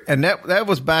Briggs. And that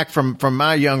was back from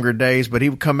my younger days, but he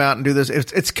would come out and do this.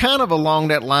 It's kind of along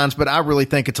that lines, but I really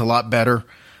think it's a lot better,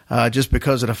 just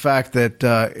because of the fact that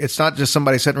it's not just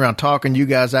somebody sitting around talking. You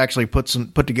guys actually put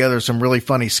together some really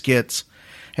funny skits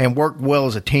and work well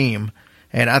as a team.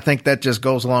 And I think that just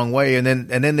goes a long way. And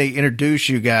then they introduce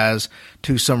you guys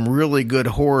to some really good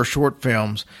horror short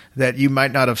films that you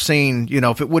might not have seen,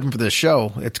 if it wasn't for this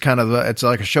show. It's kind of it's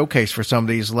like a showcase for some of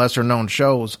these lesser known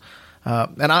shows.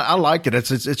 And I liked it. It's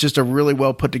just a really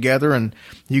well put together, and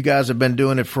you guys have been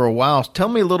doing it for a while. Tell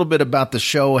me a little bit about the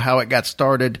show, how it got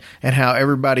started, and how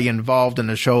everybody involved in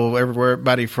the show,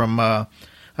 everybody from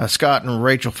Scott and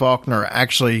Rachel Faulkner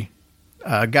actually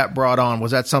got brought on.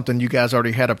 Was that something you guys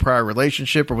already had a prior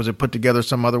relationship, or was it put together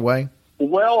some other way?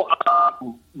 Well,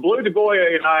 Blue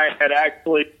DeGoya and I had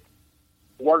actually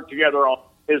worked together on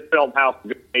his film House of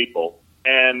Good People,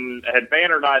 and had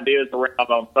bannered ideas around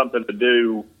on something to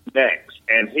do next.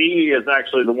 And he is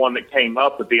actually the one that came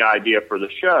up with the idea for the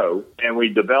show, and we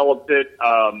developed it.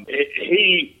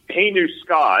 He knew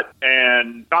Scott,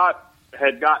 and Scott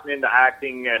had gotten into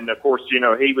acting, and of course,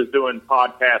 he was doing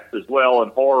podcasts as well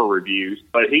and horror reviews,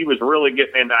 but he was really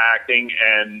getting into acting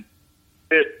and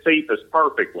fit Cephas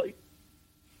perfectly.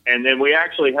 And then we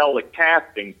actually held a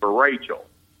casting for Rachel,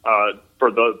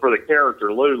 for the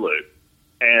character Lulu.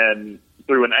 And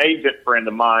through an agent friend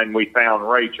of mine, we found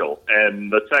Rachel.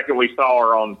 And the second we saw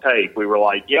her on tape, we were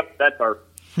like, yep, that's her.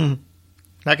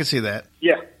 I can see that.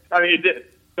 Yeah. I mean,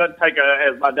 it doesn't take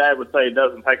as my dad would say, it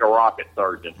doesn't take a rocket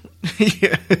surgeon.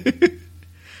 Yeah.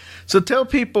 So tell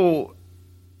people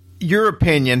your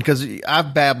opinion, because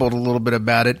I've babbled a little bit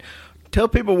about it. Tell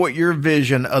people what your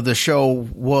vision of the show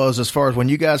was as far as when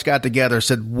you guys got together,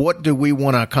 said, what do we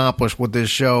want to accomplish with this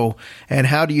show, and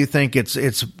how do you think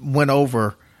it's went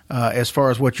over as far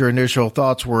as what your initial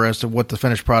thoughts were as to what the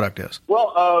finished product is?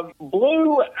 Well,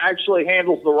 Blue actually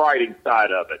handles the writing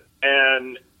side of it,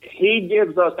 and he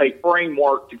gives us a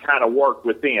framework to kind of work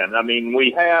within. I mean, we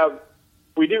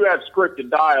do have scripted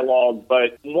dialogue,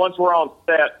 but once we're on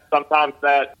set, sometimes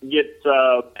that gets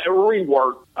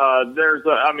reworked. There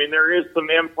is some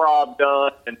improv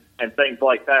done and things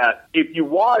like that. If you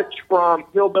watch from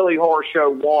Hillbilly Horror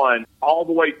Show 1 all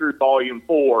the way through Volume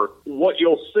 4, what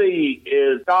you'll see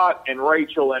is Scott and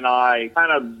Rachel and I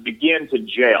kind of begin to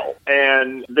gel.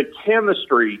 And the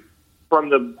chemistry from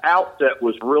the outset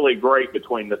was really great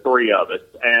between the three of us.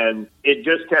 And it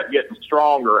just kept getting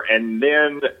stronger. And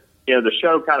then the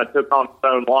show kind of took on its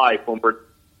own life when we're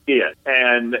kids.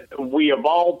 And we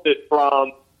evolved it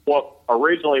from what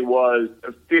originally was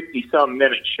a 50-some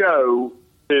minute show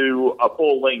to a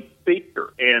full-length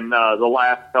feature in the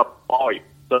last couple of volumes.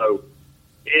 So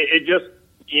it just,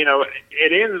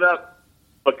 it ended up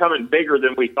becoming bigger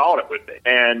than we thought it would be.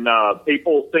 And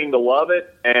people seem to love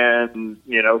it, and,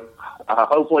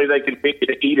 hopefully they continue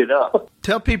to eat it up.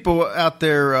 Tell people out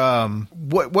there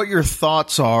what your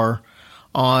thoughts are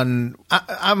on,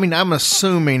 I'm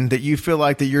assuming that you feel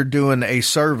like that you're doing a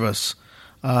service,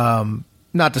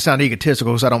 not to sound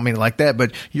egotistical because I don't mean it like that,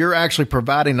 but you're actually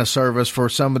providing a service for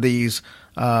some of these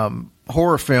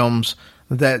horror films,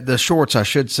 that the shorts, I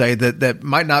should say, that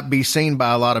might not be seen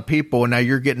by a lot of people, and now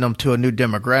you're getting them to a new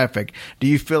demographic. Do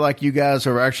you feel like you guys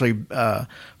are actually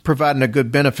providing a good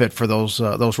benefit for those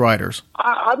writers?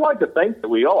 I'd like to think that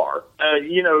we are.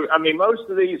 Most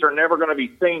of these are never going to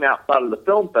be seen outside of the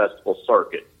film festival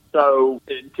circuit. So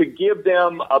to give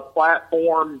them a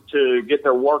platform to get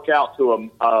their work out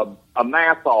to a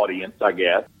mass audience, I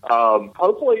guess,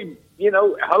 hopefully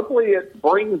it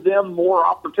brings them more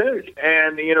opportunity,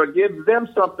 and, it gives them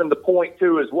something to point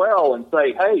to as well and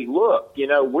say, hey, look,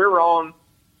 we're on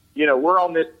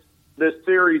this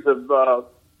series of,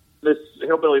 this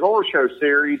Hillbilly Horror Show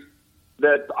series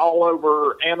that's all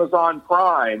over Amazon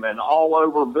Prime and all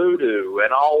over Vudu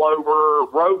and all over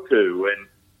Roku, and,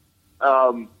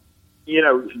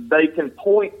 they can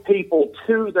point people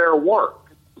to their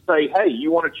work, say, hey,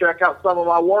 you want to check out some of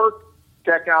my work?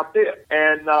 Check out this.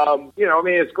 And,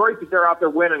 it's great that they're out there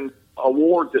winning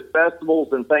awards at festivals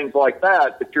and things like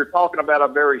that, but you're talking about a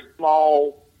very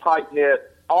small,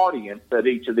 tight-knit audience at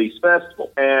each of these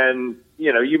festivals. And,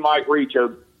 you might reach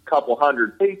a couple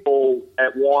hundred people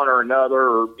at one or another,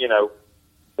 or, you know,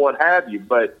 what have you,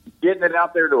 but getting it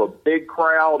out there to a big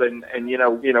crowd, and you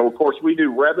know, of course, we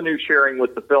do revenue sharing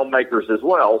with the filmmakers as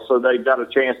well, so they've got a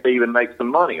chance to even make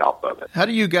some money off of it. How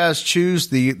do you guys choose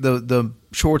the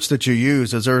shorts that you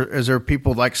use? Is there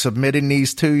people like submitting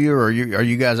these to you, or are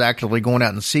you guys actively going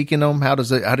out and seeking them? How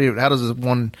does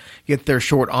one get their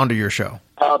short onto your show?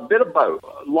 A bit of both.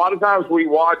 A lot of times we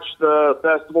watch the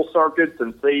festival circuits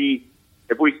and see.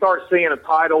 If we start seeing a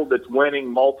title that's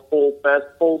winning multiple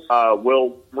festivals,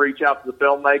 we'll reach out to the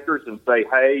filmmakers and say,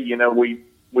 hey, you know,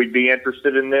 we'd be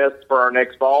interested in this for our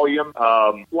next volume.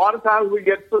 A lot of times we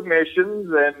get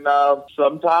submissions, and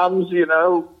sometimes we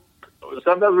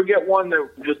get one that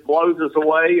just blows us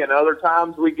away, and other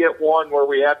times we get one where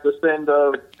we have to send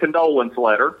a condolence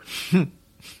letter,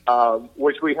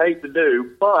 which we hate to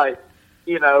do, but,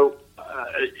 you know,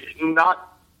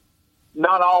 not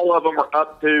all of them are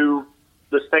up to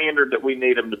the standard that we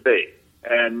need them to be.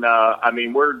 And, I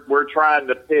mean, we're trying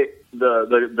to pick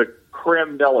the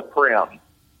creme de la creme,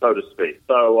 so to speak.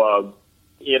 So,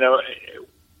 you know,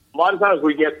 a lot of times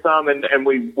we get some and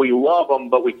we love them,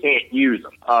 but we can't use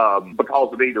them,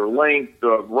 because of either length,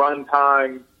 the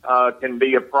runtime, can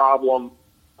be a problem.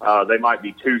 They might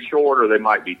be too short or they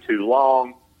might be too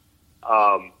long.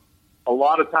 A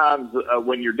lot of times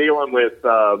when you're dealing with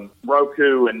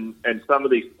Roku and some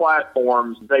of these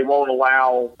platforms, they won't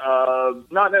allow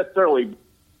not necessarily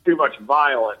too much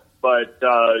violence, but,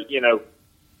 you know,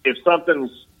 if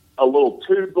something's a little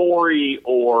too gory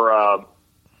or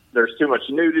there's too much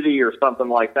nudity or something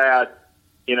like that,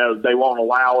 you know, they won't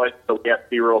allow it, so we have to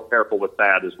be real careful with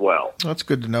that as well. That's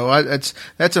good to know.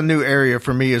 That's a new area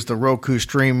for me, is the Roku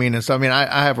streaming. And so, I mean,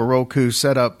 I have a Roku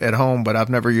set up at home, but I've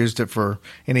never used it for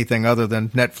anything other than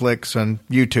Netflix and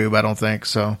YouTube, I don't think.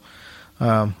 So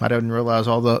I didn't realize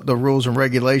all the rules and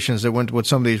regulations that went with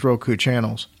some of these Roku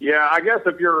channels. Yeah, I guess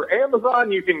if you're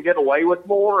Amazon, you can get away with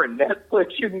more, and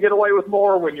Netflix, you can get away with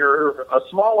more. When you're a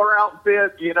smaller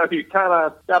outfit, you know, you kind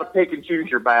of got to pick and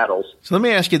choose your battles. So let me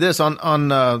ask you this. On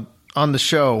the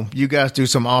show, you guys do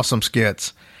some awesome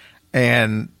skits,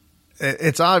 and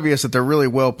it's obvious that they're really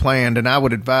well planned, and I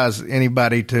would advise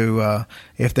anybody to,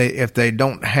 if they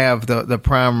don't have the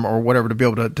Prime or whatever, to be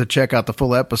able to check out the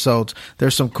full episodes.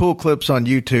 There's some cool clips on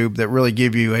YouTube that really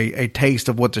give you a taste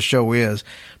of what the show is.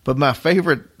 But my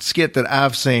favorite skit that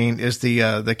I've seen is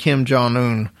the Kim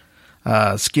Jong-un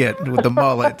skit with the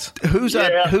mullets. Whose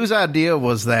idea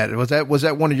was that? Was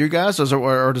that one of you guys,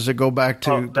 or does it go back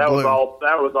to that Blue?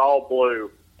 That was all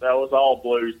Blue. That was all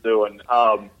Blue's doing.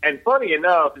 And funny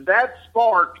enough, that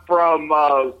sparked from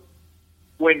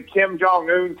when Kim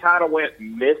Jong-un kind of went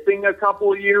missing a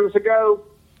couple of years ago,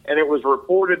 and it was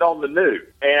reported on the news.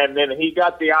 And then he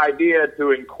got the idea to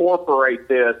incorporate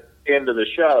this into the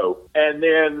show. And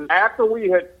then after we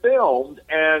had filmed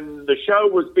and the show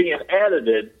was being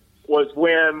edited was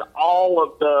when all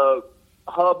of the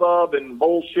hubbub and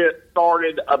bullshit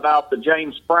started about the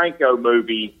James Franco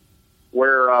movie,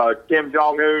 where Kim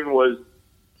Jong-un was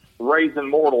raising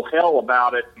mortal hell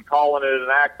about it and calling it an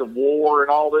act of war and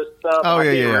all this stuff. I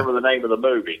can't remember the name of the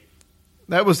movie.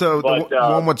 That was the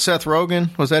one with Seth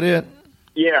Rogen. Was that it?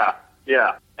 Yeah.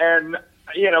 And,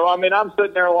 you know, I mean, I'm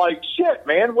sitting there like, shit,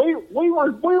 man, we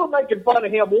were making fun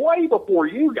of him way before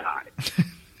you guys.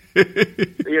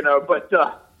 You know, but,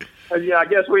 yeah, I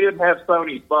guess we didn't have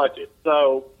Sony's budget.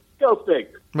 So go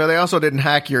figure. Well, they also didn't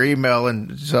hack your email,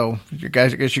 and so I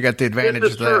guess you got the advantage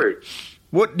of that. True.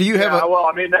 What do you have? Well,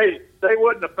 I mean, they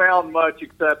wouldn't have found much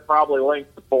except probably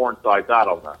links to porn sites. I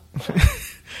don't know.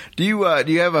 Do you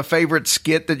have a favorite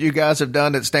skit that you guys have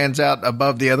done that stands out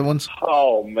above the other ones?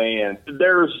 Oh man,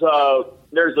 there's a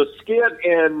skit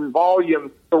in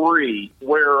Volume 3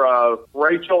 where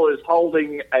Rachel is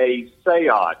holding a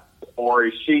seance. Or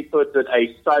as she puts it,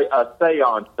 a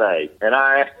seance. And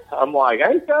I'm like,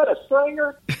 ain't that a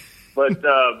singer? But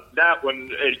that one,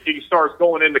 she starts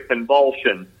going into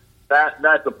convulsion.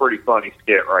 That's a pretty funny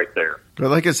skit right there.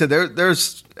 But like I said,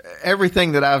 there's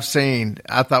everything that I've seen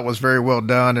I thought was very well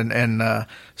done and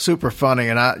super funny.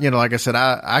 And like I said,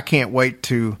 I can't wait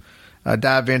to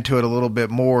dive into it a little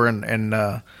bit more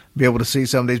and be able to see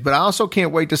some of these. But I also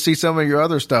can't wait to see some of your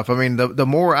other stuff. I mean, the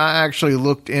more I actually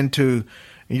looked into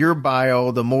your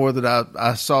bio, the more that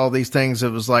I saw these things,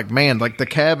 it was like, man, like the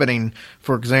cabining,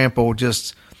 for example,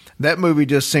 just that movie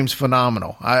just seems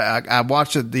phenomenal. I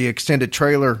watched the extended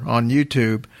trailer on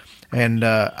YouTube, and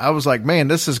I was like, man,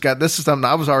 this is something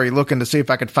I was already looking to see if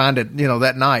I could find it, you know,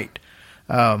 that night.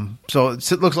 So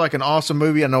it looks like an awesome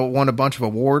movie. I know it won a bunch of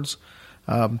awards.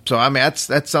 So I mean,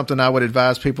 that's something I would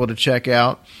advise people to check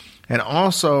out. And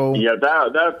also, yeah,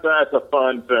 that's a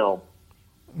fun film.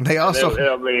 They also,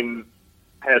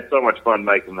 had so much fun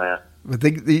making that. But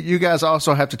you guys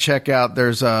also have to check out.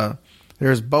 There's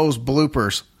Bo's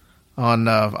bloopers on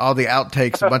all the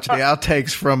outtakes, a bunch of the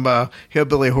outtakes from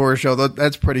Hillbilly Horror Show.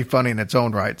 That's pretty funny in its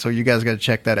own right. So you guys got to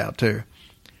check that out too.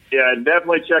 Yeah, and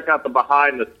definitely check out the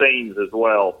behind the scenes as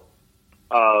well.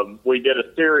 We did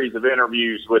a series of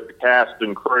interviews with the cast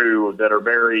and crew that are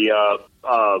very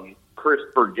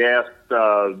Christopher Guest,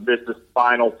 This is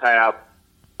Spinal Tap,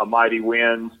 A Mighty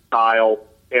Wind style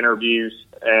interviews,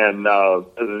 and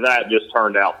that just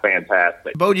turned out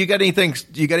fantastic. Bo, you got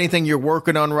anything you're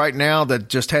working on right now that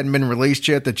just hadn't been released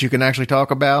yet that you can actually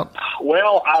talk about?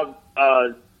 Well,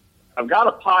 I've got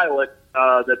a pilot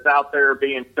that's out there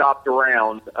being shopped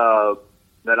around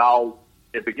that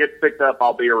if it gets picked up,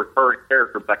 I'll be a recurring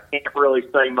character, but I can't really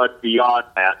say much beyond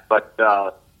that. But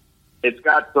it's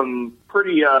got some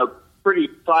pretty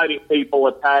exciting people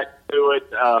attached to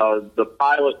it. The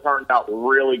pilot turned out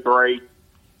really great.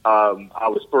 I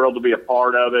was thrilled to be a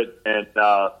part of it, and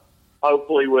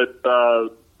hopefully with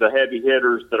the heavy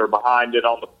hitters that are behind it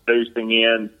on the producing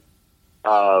end,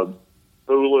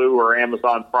 Hulu or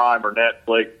Amazon Prime or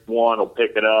Netflix, one will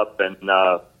pick it up, and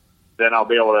then I'll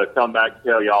be able to come back and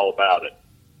tell you all about it.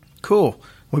 Cool.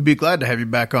 We'd be glad to have you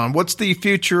back on. What's the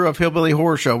future of Hillbilly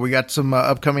Horror Show? We got some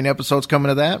upcoming episodes coming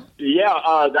to that?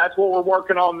 Yeah, that's what we're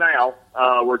working on now.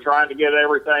 We're trying to get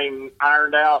everything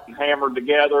ironed out and hammered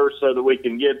together so that we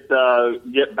can get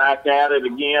back at it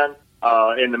again.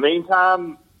 In the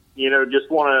meantime,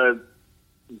 just want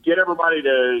to get everybody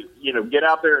to, get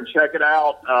out there and check it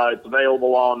out. It's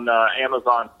available on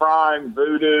Amazon Prime,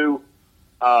 Vudu.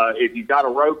 If you've got a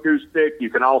Roku stick,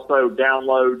 you can also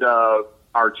download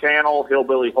our channel,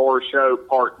 Hillbilly Horror Show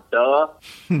Part Duh,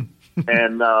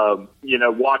 and,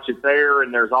 watch it there.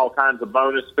 And there's all kinds of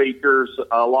bonus features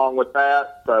along with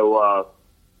that. So,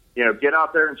 get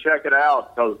out there and check it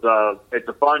out because it's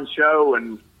a fun show,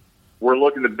 and we're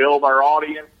looking to build our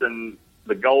audience, and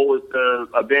the goal is to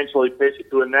eventually pitch it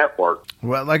to a network.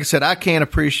 Well, like I said, I can't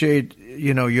appreciate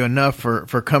you enough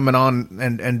for coming on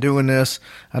and doing this.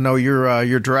 I know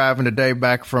you're driving today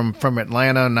back from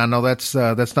Atlanta, and I know that's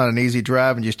not an easy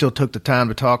drive, and you still took the time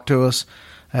to talk to us.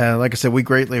 Like I said, we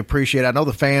greatly appreciate it. I know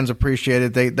the fans appreciate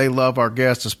it. They love our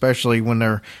guests, especially when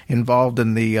they're involved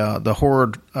in the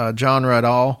horror genre at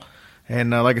all.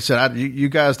 And like I said, you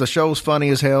guys, the show's funny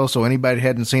as hell, so anybody who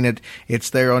hadn't seen it,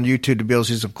 it's there on YouTube to be able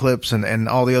to see some clips and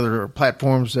all the other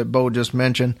platforms that Bo just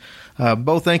mentioned.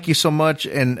 Bo, thank you so much,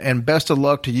 and best of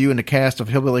luck to you and the cast of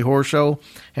Hillbilly Horror Show,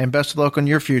 and best of luck on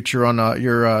your future on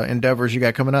your endeavors you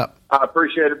got coming up. I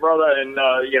appreciate it, brother, and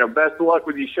best of luck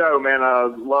with your show, man. I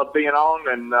love being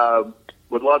on, and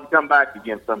would love to come back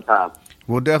again sometime.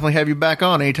 We'll definitely have you back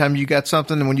on anytime you got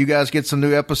something, and when you guys get some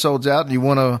new episodes out and you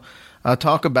want to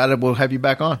talk about it, we'll have you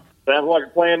back on. Sounds like a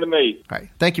plan to me. All right.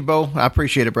 Thank you, Bo. I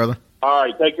appreciate it, brother. All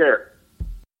right. Take care.